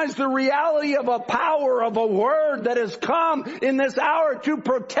 recognize the reality of a power of a word that has come in this hour to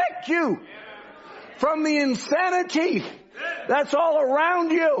protect you from the insanity that's all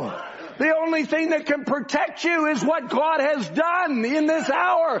around you. The only thing that can protect you is what God has done in this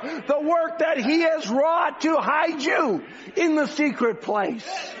hour. The work that he has wrought to hide you in the secret place.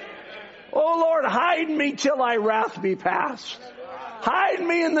 Oh Lord, hide me till thy wrath be past. Hide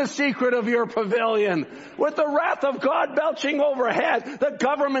me in the secret of your pavilion. With the wrath of God belching overhead, the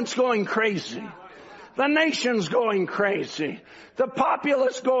government's going crazy. The nation's going crazy. The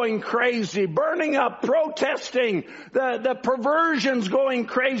populace going crazy, burning up, protesting. The perversion's going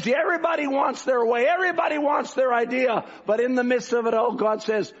crazy. Everybody wants their way. Everybody wants their idea. But in the midst of it all, God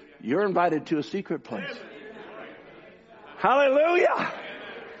says, you're invited to a secret place. Hallelujah.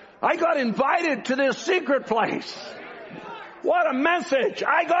 I got invited to this secret place. What a message.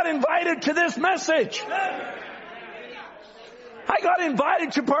 I got invited to this message. I got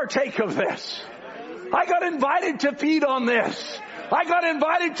invited to partake of this. I got invited to feed on this. I got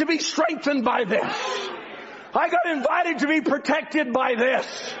invited to be strengthened by this. I got invited to be protected by this.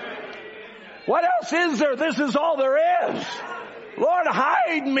 What else is there? This is all there is. Lord,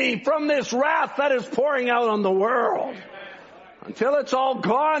 hide me from this wrath that is pouring out on the world. Until it's all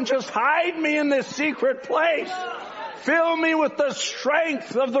gone, just hide me in this secret place. Fill me with the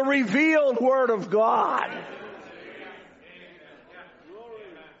strength of the revealed Word of God.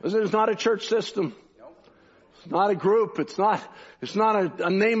 This is not a church system. It's not a group. It's not a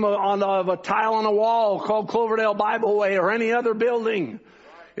name of a tile on a wall called Cloverdale Bible Way or any other building.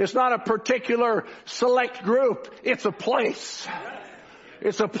 It's not a particular select group. It's a place.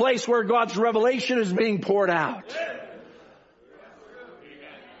 It's a place where God's revelation is being poured out.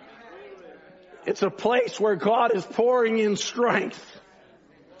 It's a place where God is pouring in strength.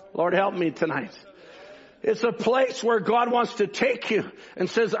 Lord, help me tonight. It's a place where God wants to take you and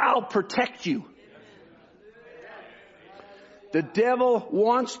says, I'll protect you. The devil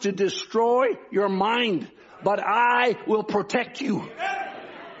wants to destroy your mind, but I will protect you.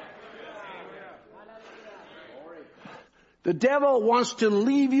 The devil wants to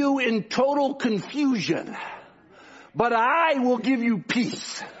leave you in total confusion, but I will give you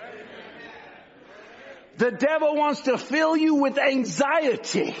peace. The devil wants to fill you with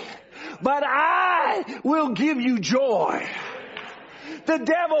anxiety, but I will give you joy. The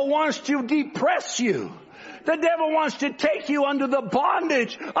devil wants to depress you. The devil wants to take you under the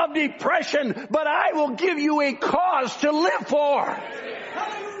bondage of depression, but I will give you a cause to live for.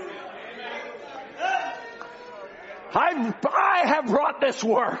 I have brought this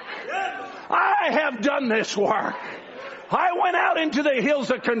work. I have done this work. I went out into the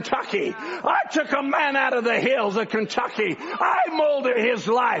hills of Kentucky. I took a man out of the hills of Kentucky. I molded his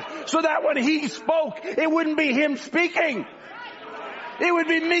life so that when he spoke, it wouldn't be him speaking. It would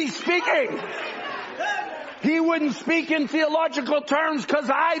be me speaking. He wouldn't speak in theological terms because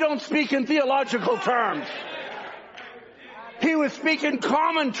I don't speak in theological terms. He would speak in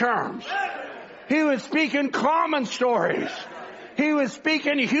common terms. He would speak in common stories. He would speak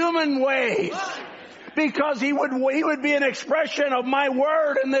in human ways because he would be an expression of my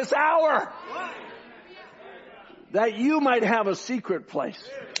word in this hour, that you might have a secret place.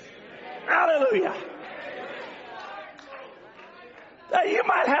 Hallelujah. That you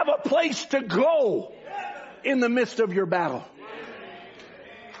might have a place to go in the midst of your battle.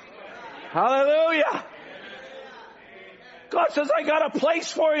 Hallelujah. God says, I got a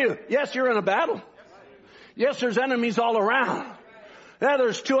place for you. Yes, you're in a battle. Yes, there's enemies all around. Yeah,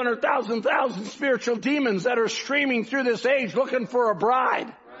 there's 200,000 spiritual demons that are streaming through this age looking for a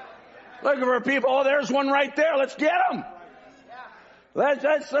bride. Looking for people. Oh, there's one right there. Let's get him.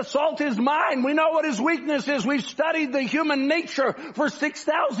 Let's assault his mind. We know what his weakness is. We've studied the human nature for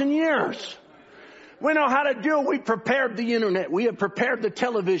 6,000 years. We know how to do it. We prepared the internet. We have prepared the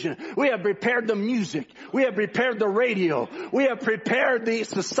television. We have prepared the music. We have prepared the radio. We have prepared the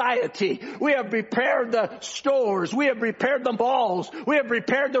society. We have prepared the stores. We have prepared the malls. We have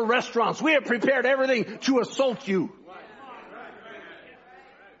prepared the restaurants. We have prepared everything to assault you.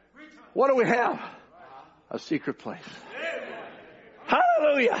 What do we have? A secret place.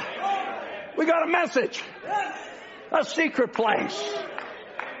 Hallelujah. We got a message. A secret place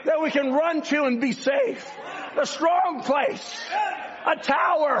that we can run to and be safe. A strong place. A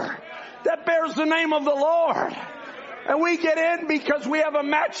tower that bears the name of the Lord. And we get in because we have a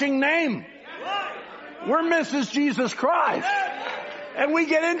matching name. We're Mrs. Jesus Christ. And we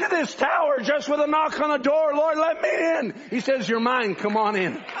get into this tower just with a knock on the door. Lord, let me in. He says, you're mine. Come on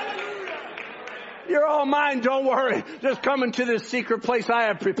in. You're all mine. Don't worry. Just come into this secret place I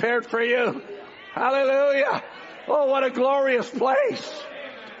have prepared for you. Hallelujah. Oh, what a glorious place.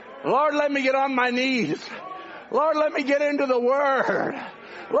 Lord, let me get on my knees. Lord, let me get into the Word.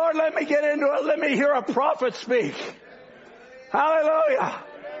 Lord, let me get into it. Let me hear a prophet speak. Hallelujah.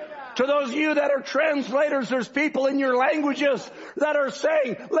 To those of you that are translators, there's people in your languages that are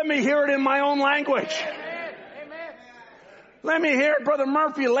saying, let me hear it in my own language. Let me hear it, Brother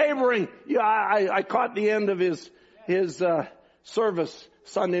Murphy laboring. Yeah, I caught the end of his service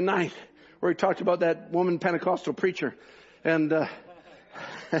Sunday night where he talked about that woman Pentecostal preacher and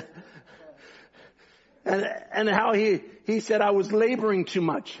how he said I was laboring too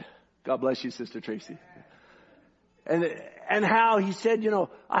much. God bless you, Sister Tracy. And how he said,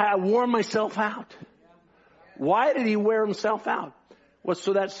 I wore myself out. Why did he wear himself out? Was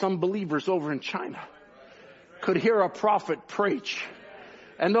so that some believers over in China could hear a prophet preach.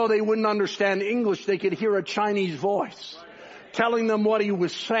 And though they wouldn't understand English, they could hear a Chinese voice telling them what he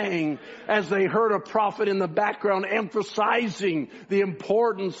was saying as they heard a prophet in the background emphasizing the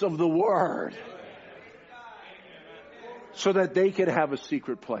importance of the Word so that they could have a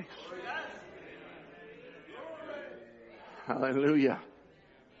secret place. Hallelujah.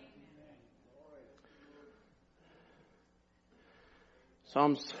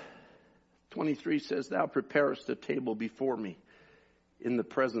 Psalms 23 says, Thou preparest a table before me in the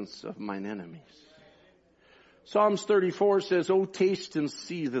presence of mine enemies. Psalms 34 says, O taste and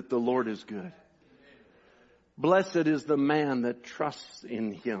see that the Lord is good. Blessed is the man that trusts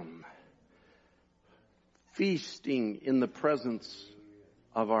in him. Feasting in the presence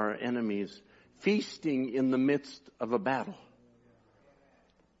of our enemies. Feasting in the midst of a battle.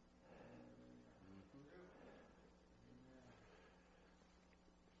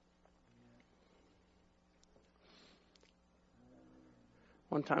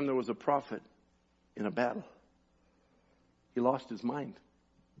 One time there was a prophet in a battle. He lost his mind.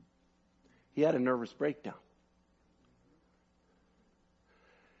 He had a nervous breakdown.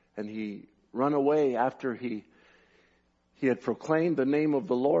 And he ran away after he had proclaimed the name of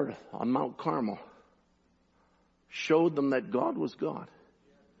the Lord on Mount Carmel. Showed them that God was God.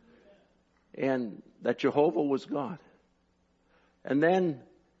 And that Jehovah was God. And then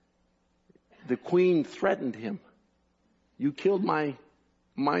the queen threatened him. You killed my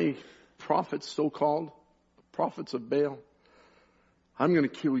prophets, so-called prophets of Baal. I'm going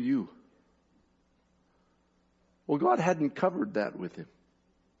to kill you. Well, God hadn't covered that with him.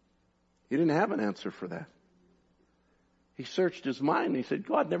 He didn't have an answer for that. He searched his mind and he said,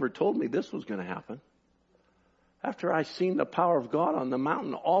 God never told me this was going to happen. After I seen the power of God on the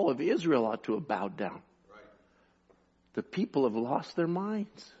mountain, all of Israel ought to have bowed down. Right. The people have lost their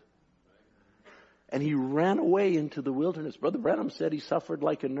minds. And he ran away into the wilderness. Brother Branham said he suffered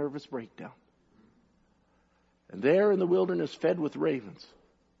like a nervous breakdown. And there in the wilderness, fed with ravens.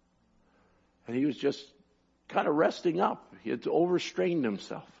 And he was just kind of resting up. He had overstrained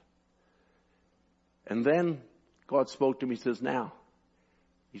himself. And then God spoke to him. He says, now,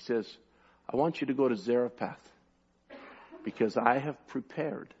 he says, I want you to go to Zarephath because I have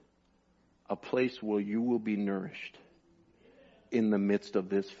prepared a place where you will be nourished in the midst of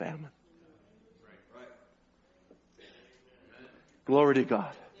this famine. Glory to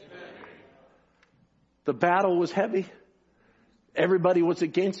God. The battle was heavy. Everybody was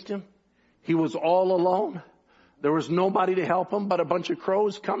against him. He was all alone. There was nobody to help him but a bunch of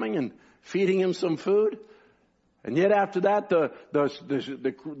crows coming and feeding him some food. And yet after that, the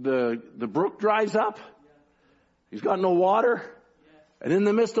brook dries up. He's got no water. And in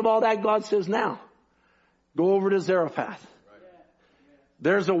the midst of all that, God says, now, go over to Zarephath.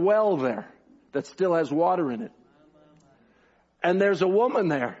 There's a well there that still has water in it. And there's a woman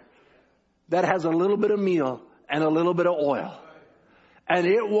there that has a little bit of meal and a little bit of oil. And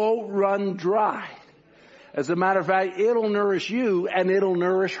it won't run dry. As a matter of fact, it'll nourish you and it'll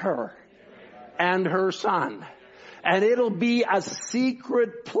nourish her and her son. And it'll be a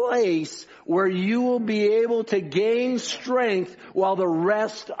secret place where you will be able to gain strength while the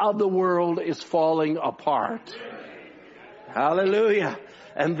rest of the world is falling apart. Hallelujah.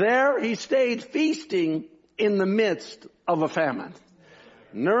 And there he stayed feasting in the midst of a famine,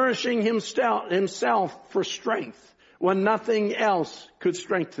 nourishing himself for strength when nothing else could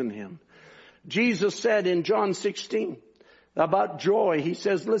strengthen him. Jesus said in John 16 about joy, he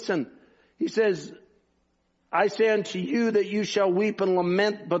says, listen, he says, I say unto you that you shall weep and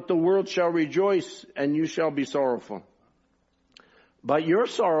lament, but the world shall rejoice and you shall be sorrowful. But your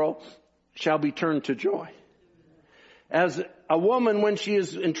sorrow shall be turned to joy. As a woman when she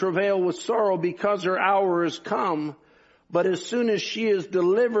is in travail with sorrow because her hour is come, but as soon as she is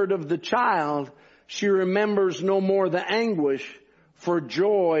delivered of the child, she remembers no more the anguish for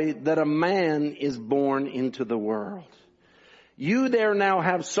joy that a man is born into the world. You there now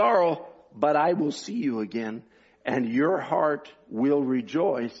have sorrow, but I will see you again, and your heart will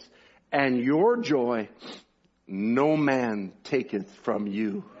rejoice, and your joy no man taketh from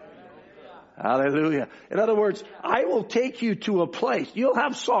you. Hallelujah. In other words, I will take you to a place. You'll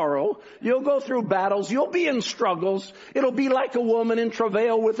have sorrow. You'll go through battles. You'll be in struggles. It'll be like a woman in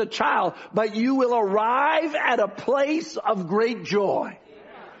travail with a child, but you will arrive at a place of great joy.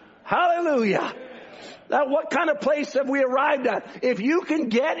 Hallelujah. Now, what kind of place have we arrived at? If you can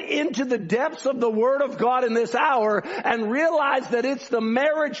get into the depths of the Word of God in this hour and realize that it's the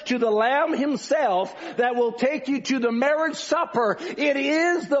marriage to the Lamb Himself that will take you to the marriage supper, it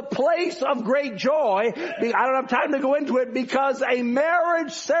is the place of great joy. I don't have time to go into it because a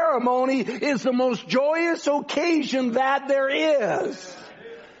marriage ceremony is the most joyous occasion that there is.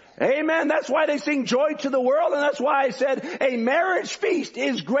 Amen. That's why they sing joy to the world, and that's why I said a marriage feast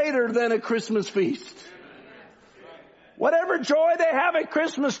is greater than a Christmas feast. Whatever joy they have at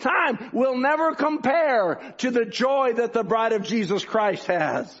Christmas time will never compare to the joy that the bride of Jesus Christ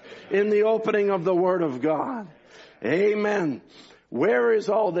has in the opening of the Word of God. Amen. Where is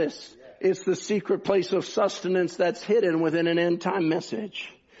all this? It's the secret place of sustenance that's hidden within an end time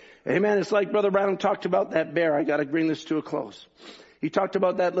message. Amen. It's like Brother Branham talked about that bear. I got to bring this to a close. He talked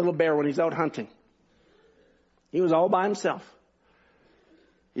about that little bear when he's out hunting. He was all by himself.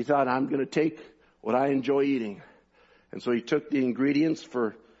 He thought, I'm going to take what I enjoy eating. And so he took the ingredients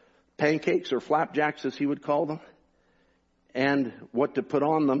for pancakes or flapjacks, as he would call them, and what to put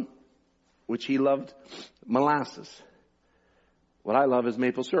on them, which he loved, molasses. What I love is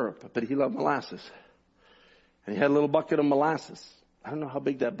maple syrup, but he loved molasses. And he had a little bucket of molasses. I don't know how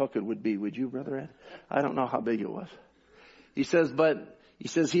big that bucket would be. Would you, Brother Ed? I don't know how big it was. He says, but He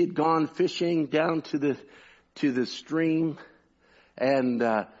says he had gone fishing down to the stream, and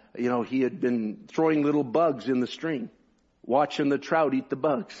he had been throwing little bugs in the stream, watching the trout eat the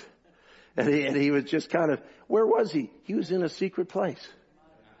bugs. And he was just kind of, where was he? He was in a secret place.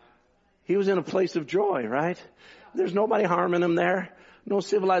 He was in a place of joy, right? There's nobody harming him there. No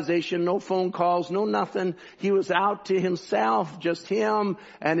civilization, no phone calls, no nothing. He was out to himself, just him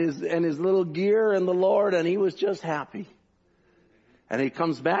and his little gear and the Lord, and he was just happy. And he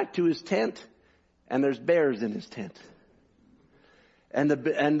comes back to his tent, and there's bears in his tent. And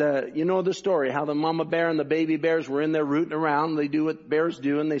you know the story, how the mama bear and the baby bears were in there rooting around. They do what bears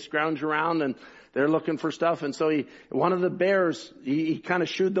do, and they scrounge around, and they're looking for stuff. And so one of the bears, he kind of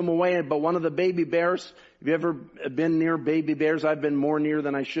shooed them away. But one of the baby bears, have you ever been near baby bears? I've been more near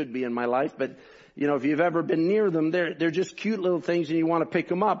than I should be in my life. But, if you've ever been near them, they're just cute little things, and you want to pick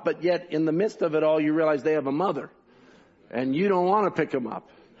them up. But yet, in the midst of it all, you realize they have a mother. And you don't want to pick them up.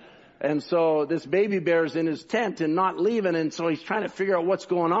 And so this baby bear's in his tent and not leaving, and so he's trying to figure out what's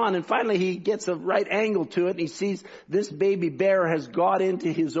going on. And finally he gets a right angle to it, and he sees this baby bear has got into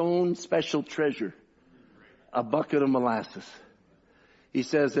his own special treasure, a bucket of molasses. He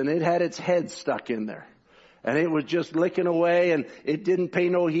says, and it had its head stuck in there. And it was just licking away, and it didn't pay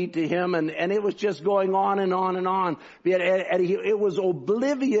no heed to him, and it was just going on and on and on. And it was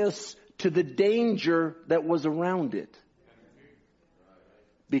oblivious to the danger that was around it.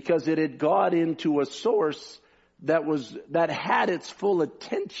 Because it had got into a source that had its full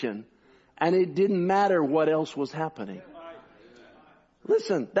attention, and it didn't matter what else was happening.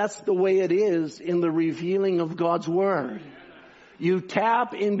 Listen, that's the way it is in the revealing of God's Word. You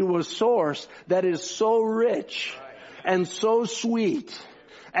tap into a source that is so rich and so sweet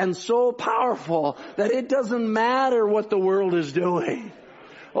and so powerful that it doesn't matter what the world is doing.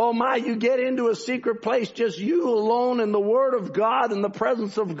 Oh my, you get into a secret place, just you alone and the Word of God and the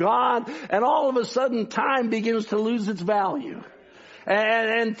presence of God, and all of a sudden time begins to lose its value.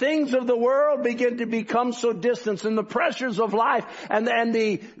 And things of the world begin to become so distant, and the pressures of life and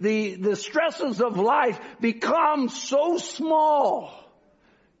the stresses of life become so small,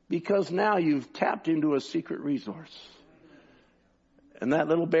 because now you've tapped into a secret resource. And that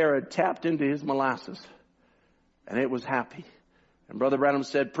little bear had tapped into his molasses, and it was happy. And Brother Branham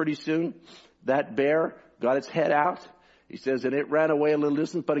said pretty soon that bear got its head out. He says, and it ran away a little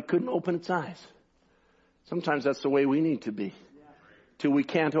distance, but it couldn't open its eyes. Sometimes that's the way we need to be, till we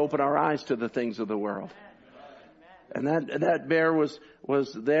can't open our eyes to the things of the world. And that bear was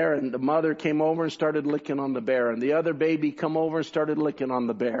there, and the mother came over and started licking on the bear, and the other baby come over and started licking on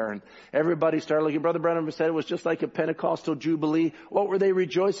the bear, and everybody started licking. Brother Branham said it was just like a Pentecostal Jubilee. What were they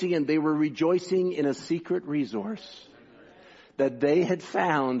rejoicing in? They were rejoicing in a secret resource that they had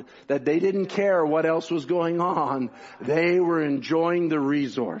found, that they didn't care what else was going on. They were enjoying the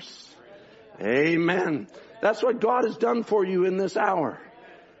resource. Amen. That's what God has done for you in this hour.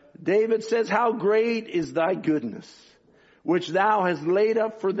 David says, how great is thy goodness, which thou hast laid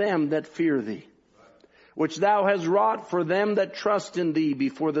up for them that fear thee, which thou hast wrought for them that trust in thee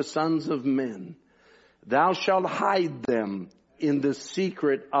before the sons of men. Thou shalt hide them in the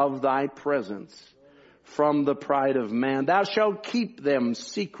secret of thy presence from the pride of man. Thou shalt keep them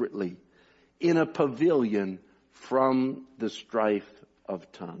secretly in a pavilion from the strife of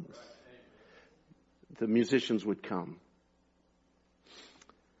tongues. The musicians would come.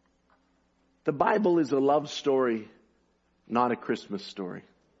 The Bible is a love story, not a Christmas story.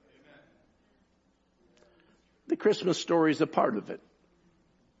 The Christmas story is a part of it.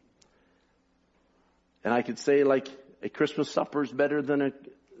 And I could say, like, a Christmas supper is better than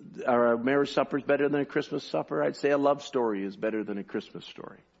or a marriage supper is better than a Christmas supper. I'd say a love story is better than a Christmas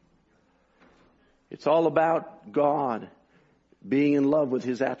story. It's all about God being in love with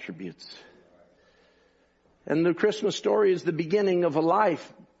His attributes. And the Christmas story is the beginning of a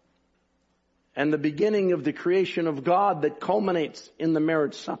life and the beginning of the creation of God that culminates in the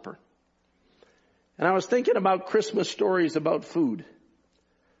marriage supper. And I was thinking about Christmas stories about food.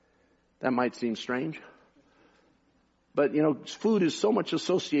 That might seem strange. But, food is so much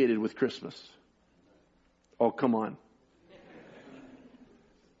associated with Christmas. Oh, come on.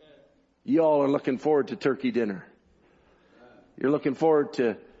 Y'all are looking forward to turkey dinner. You're looking forward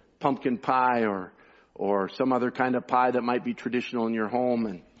to pumpkin pie or some other kind of pie that might be traditional in your home.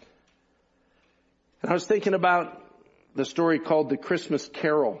 And I was thinking about the story called The Christmas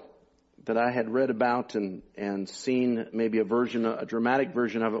Carol that I had read about and seen maybe a dramatic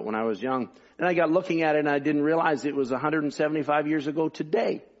version of it when I was young. And I got looking at it and I didn't realize it was 175 years ago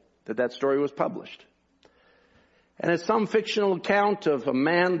today that story was published. And it's some fictional account of a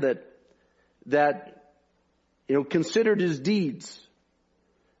man that considered his deeds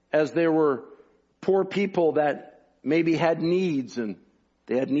as there were poor people that maybe had needs, and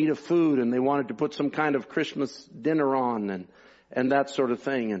they had need of food, and they wanted to put some kind of Christmas dinner on and that sort of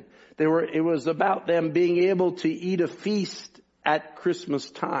thing. And it was about them being able to eat a feast at Christmas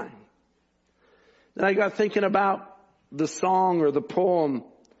time. Then I got thinking about the song or the poem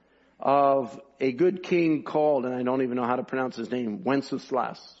of a good king called, and I don't even know how to pronounce his name,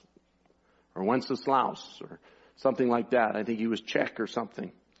 Wenceslas or something like that. I think he was Czech or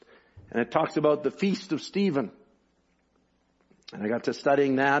something. And it talks about the feast of Stephen. And I got to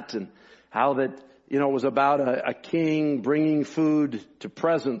studying that and how that, it was about a king bringing food to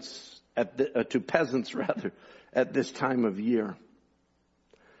peasants at this time of year.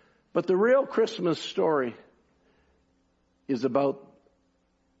 But the real Christmas story is about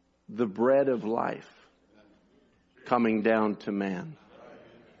the bread of life coming down to man.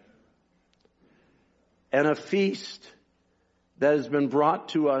 And a feast that has been brought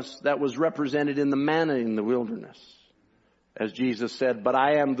to us that was represented in the manna in the wilderness. As Jesus said, but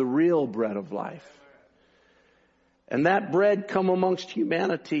I am the real bread of life. And that bread come amongst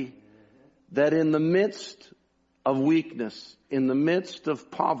humanity that in the midst of weakness, in the midst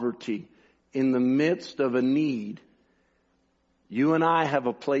of poverty, in the midst of a need, you and I have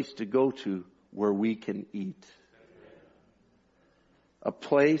a place to go to where we can eat. A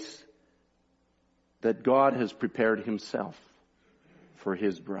place that God has prepared himself for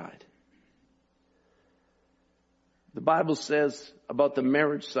his bride. The Bible says about the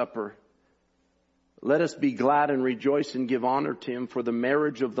marriage supper, let us be glad and rejoice and give honor to him, for the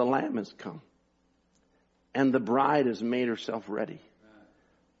marriage of the Lamb has come, and the bride has made herself ready.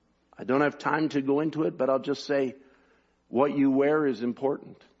 I don't have time to go into it, but I'll just say what you wear is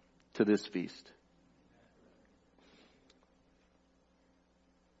important to this feast.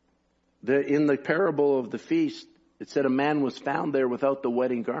 In the parable of the feast, it said a man was found there without the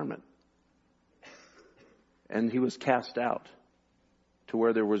wedding garment. And he was cast out to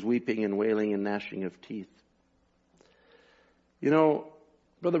where there was weeping and wailing and gnashing of teeth.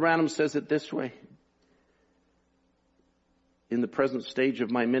 Brother Branham says it this way. In the present stage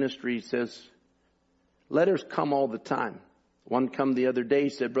of my ministry, he says, letters come all the time. One come the other day,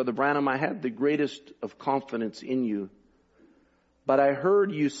 said, Brother Branham, I have the greatest of confidence in you. But I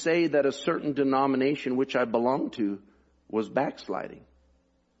heard you say that a certain denomination which I belong to was backsliding.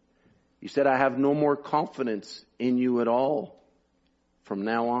 He said, I have no more confidence in you at all from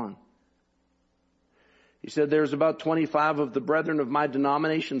now on. He said, there's about 25 of the brethren of my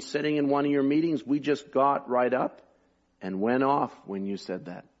denomination sitting in one of your meetings. We just got right up and went off when you said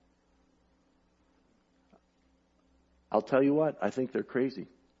that. I'll tell you what, I think they're crazy.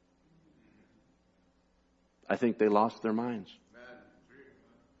 I think they lost their minds.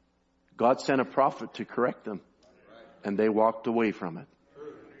 God sent a prophet to correct them, and they walked away from it.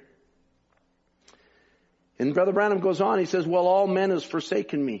 And Brother Branham goes on, he says, well, all men has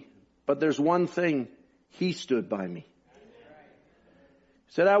forsaken me, but there's one thing, he stood by me.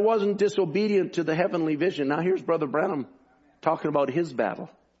 He said, I wasn't disobedient to the heavenly vision. Now here's Brother Branham talking about his battle.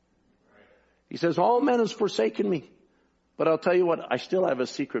 He says, all men has forsaken me, but I'll tell you what, I still have a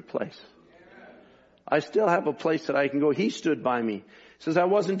secret place. I still have a place that I can go. He stood by me. He says, I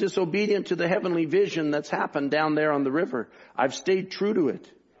wasn't disobedient to the heavenly vision that's happened down there on the river. I've stayed true to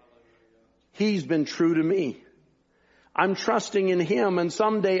it. He's been true to me. I'm trusting in him, and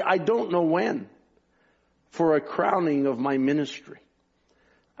someday, I don't know when, for a crowning of my ministry.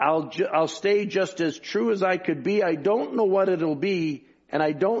 I'll stay just as true as I could be. I don't know what it'll be, and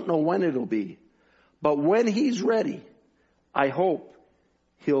I don't know when it'll be. But when he's ready, I hope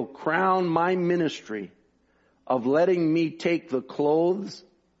he'll crown my ministry of letting me take the clothes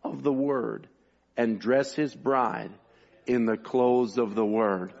of the Word and dress his bride in the clothes of the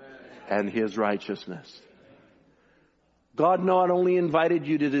Word and his righteousness. God not only invited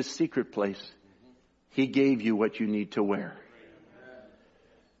you to this secret place, he gave you what you need to wear.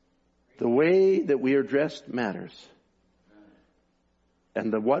 The way that we are dressed matters.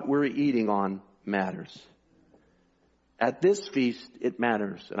 And what we're eating on matters. At this feast, it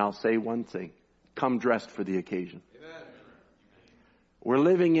matters. And I'll say one thing. Come dressed for the occasion. Amen. We're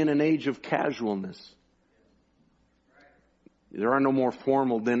living in an age of casualness. There are no more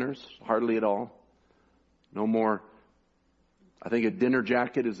formal dinners, hardly at all. No more, I think a dinner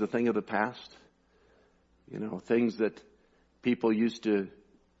jacket is a thing of the past. Things that people used to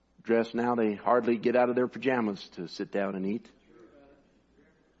dress now, they hardly get out of their pajamas to sit down and eat.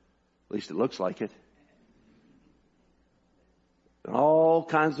 At least it looks like it. All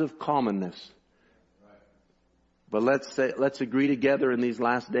kinds of commonness. But let's agree together in these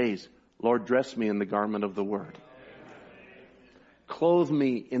last days. Lord, dress me in the garment of the Word. Clothe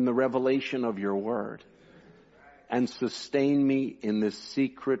me in the revelation of your word and sustain me in this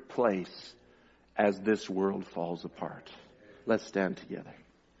secret place as this world falls apart. Let's stand together.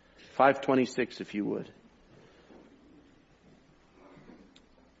 526, if you would.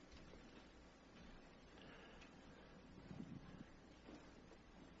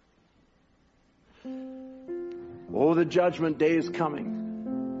 Oh, the judgment day is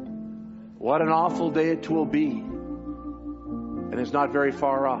coming. What an awful day it will be. And it's not very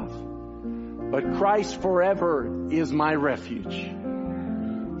far off. But Christ forever is my refuge.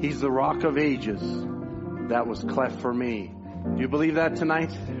 He's the rock of ages that was cleft for me. Do you believe that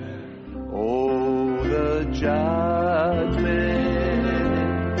tonight? Oh, the judgment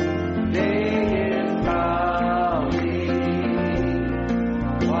day is coming.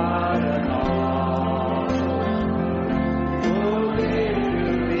 What an awful day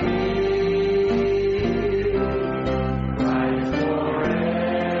to be. Christ forever is my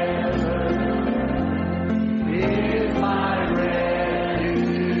refuge.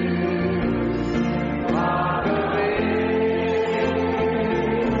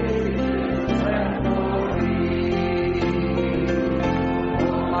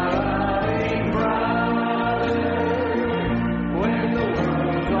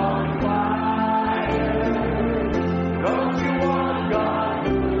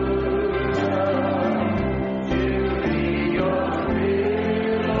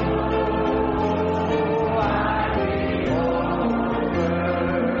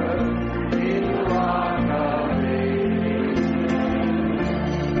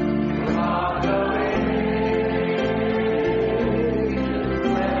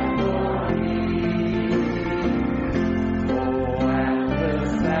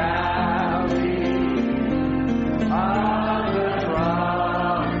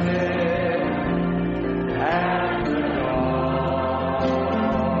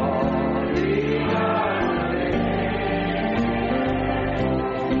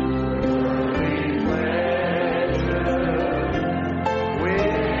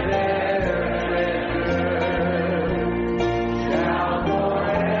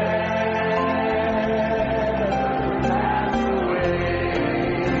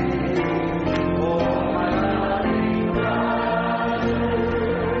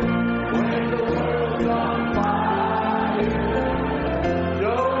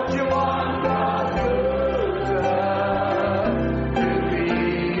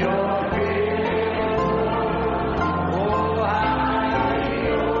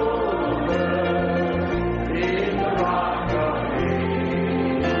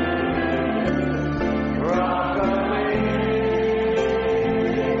 Rock of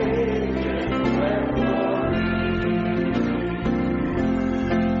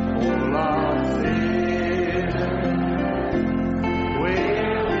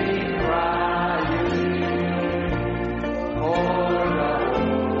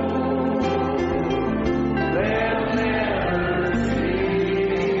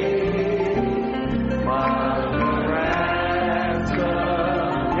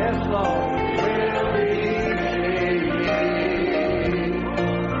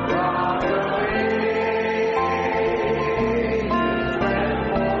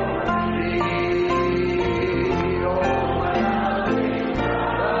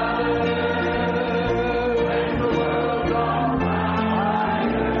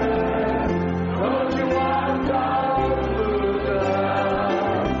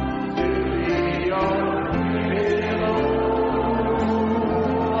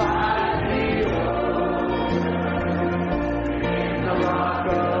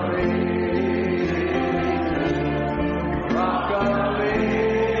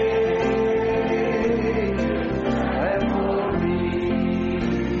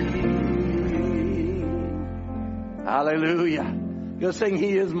Hallelujah. You're saying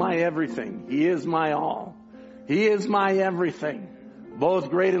He is my everything. He is my all. He is my everything. Both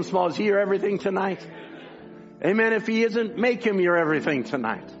great and small. Is He your everything tonight? Amen. If He isn't, make Him your everything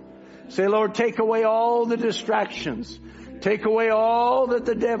tonight. Say, Lord, take away all the distractions. Take away all that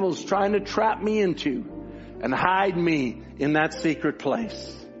the devil's trying to trap me into and hide me in that secret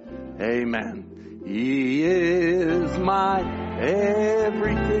place. Amen. He is my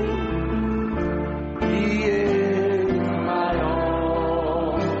everything. He is my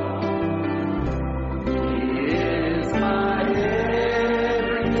all. He is my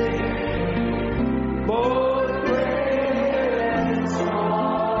everything, both great and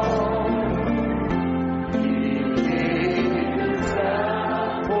small. He gave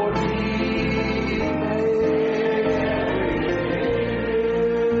Himself for me. He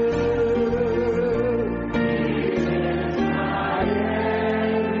is my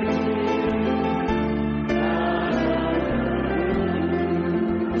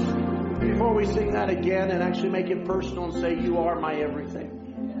actually make it personal and say, you are my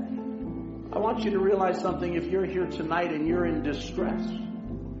everything. I want you to realize something. If you're here tonight and you're in distress,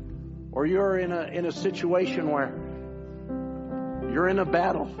 or you're in a situation where you're in a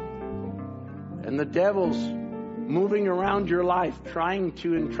battle and the devil's moving around your life trying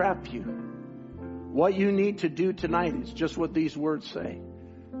to entrap you, what you need to do tonight is just what these words say.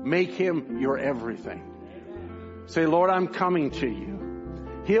 Make him your everything. Say, Lord, I'm coming to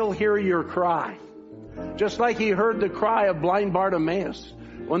you. He'll hear your cry. Just like he heard the cry of blind Bartimaeus.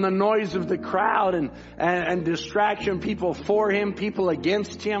 When the noise of the crowd and distraction, people for him, people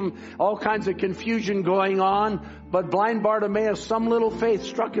against him, all kinds of confusion going on. But blind Bartimaeus, some little faith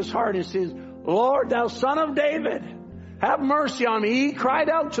struck his heart and says, Lord, thou son of David, have mercy on me. He cried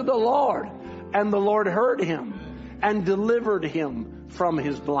out to the Lord, and the Lord heard him and delivered him from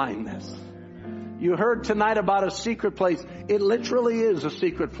his blindness. You heard tonight about a secret place. It literally is a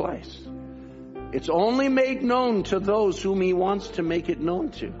secret place. It's only made known to those whom he wants to make it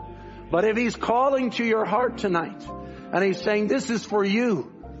known to. But if he's calling to your heart tonight and he's saying, this is for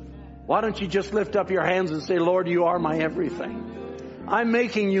you, why don't you just lift up your hands and say, Lord, you are my everything. I'm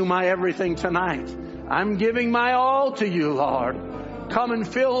making you my everything tonight. I'm giving my all to you, Lord. Come and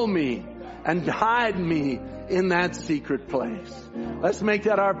fill me and hide me in that secret place. Let's make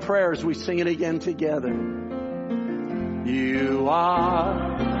that our prayer as we sing it again together. You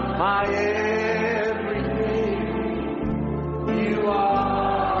are my everything. You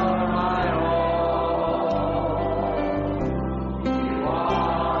are my all. You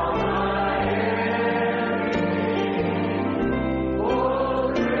are my everything.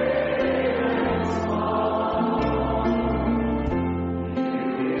 Oh, great and small. You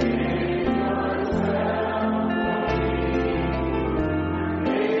gave yourself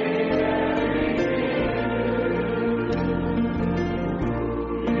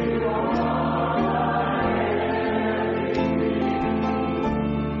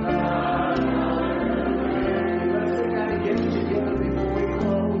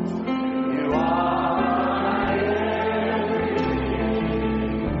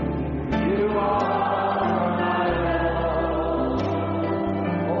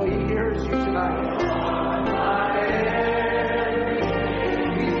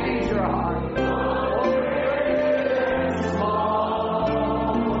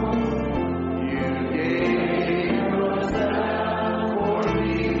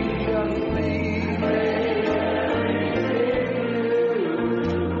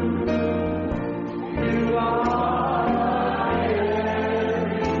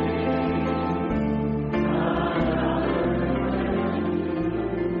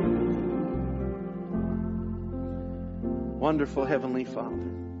Wonderful Heavenly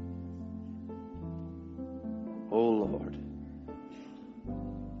Father. Oh Lord.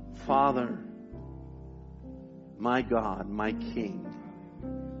 Father, my God, my King,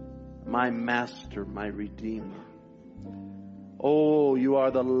 my Master, my Redeemer. Oh, you are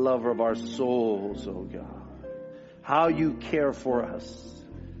the lover of our souls, oh God. How you care for us.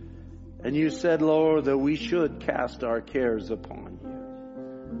 And you said, Lord, that we should cast our cares upon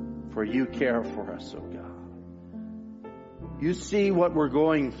you, for you care for us, oh God. You see what we're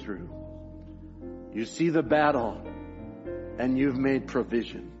going through. You see the battle, and you've made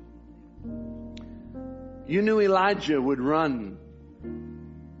provision. You knew Elijah would run.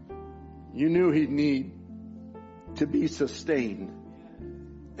 You knew he'd need to be sustained,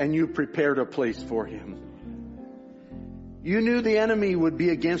 and you prepared a place for him. You knew the enemy would be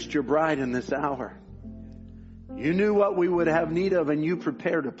against your bride in this hour. You knew what we would have need of, and you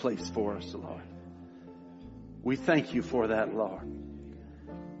prepared a place for us, Lord. We thank you for that, Lord.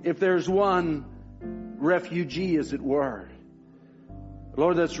 If there's one refugee, as it were,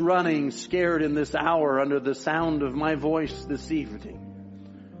 Lord, that's running scared in this hour under the sound of my voice this evening,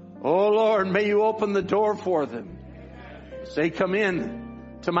 oh Lord, may you open the door for them. Say, come in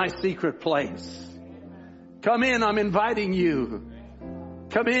to my secret place. Come in, I'm inviting you.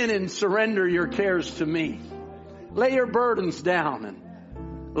 Come in and surrender your cares to me. Lay your burdens down, and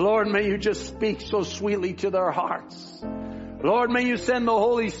Lord, may you just speak so sweetly to their hearts. Lord, may you send the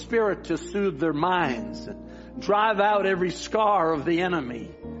Holy Spirit to soothe their minds and drive out every scar of the enemy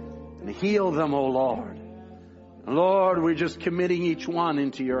and heal them, oh Lord. Lord, we're just committing each one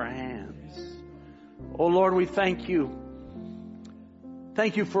into your hands. Oh Lord, we thank you.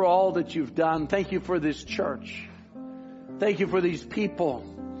 Thank you for all that you've done. Thank you for this church. Thank you for these people.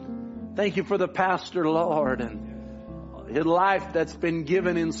 Thank you for the pastor, Lord, and his life that's been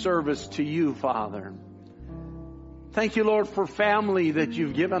given in service to you, Father. Thank you, Lord, for family that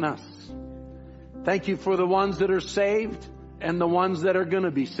you've given us. Thank you for the ones that are saved and the ones that are going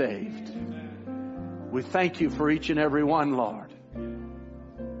to be saved. We thank you for each and every one, Lord.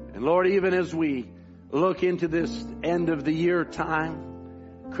 And Lord, even as we look into this end of the year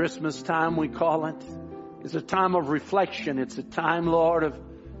time, Christmas time we call it, it's a time of reflection. It's a time, Lord, of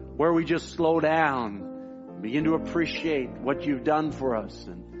where we just slow down, begin to appreciate what you've done for us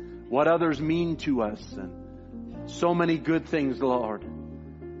and what others mean to us, and so many good things, Lord.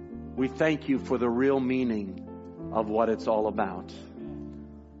 We thank you for the real meaning of what it's all about.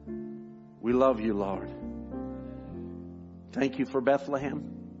 We love you, Lord. Thank you for Bethlehem,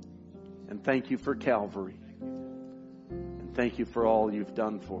 and thank you for Calvary, and thank you for all you've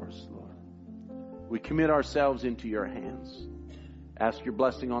done for us, Lord. We commit ourselves into your hands. Ask your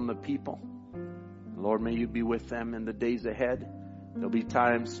blessing on the people. Lord, may you be with them in the days ahead. There'll be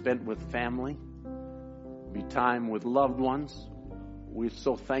time spent with family. There'll be time with loved ones. We're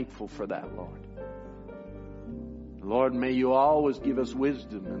so thankful for that, Lord. Lord, may you always give us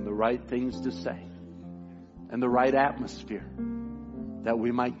wisdom and the right things to say and the right atmosphere, that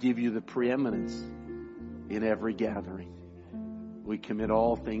we might give you the preeminence in every gathering. We commit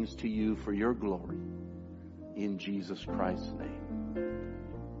all things to you for your glory. In Jesus Christ's name.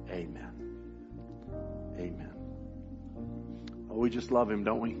 Amen. Amen. Oh, we just love him,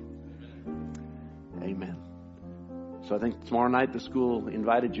 don't we? Amen. So I think tomorrow night the school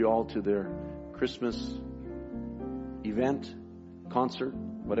invited you all to their Christmas event, concert,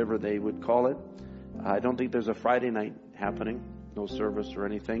 whatever they would call it. I don't think there's a Friday night happening, no service or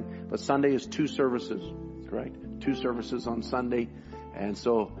anything. But Sunday is 2 services, correct? 2 services on Sunday. And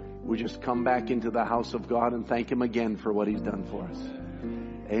so we just come back into the house of God and thank him again for what he's done for us.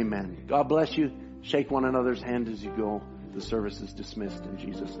 Amen. God bless you. Shake one another's hand as you go. The service is dismissed in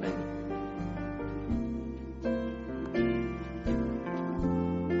Jesus' name.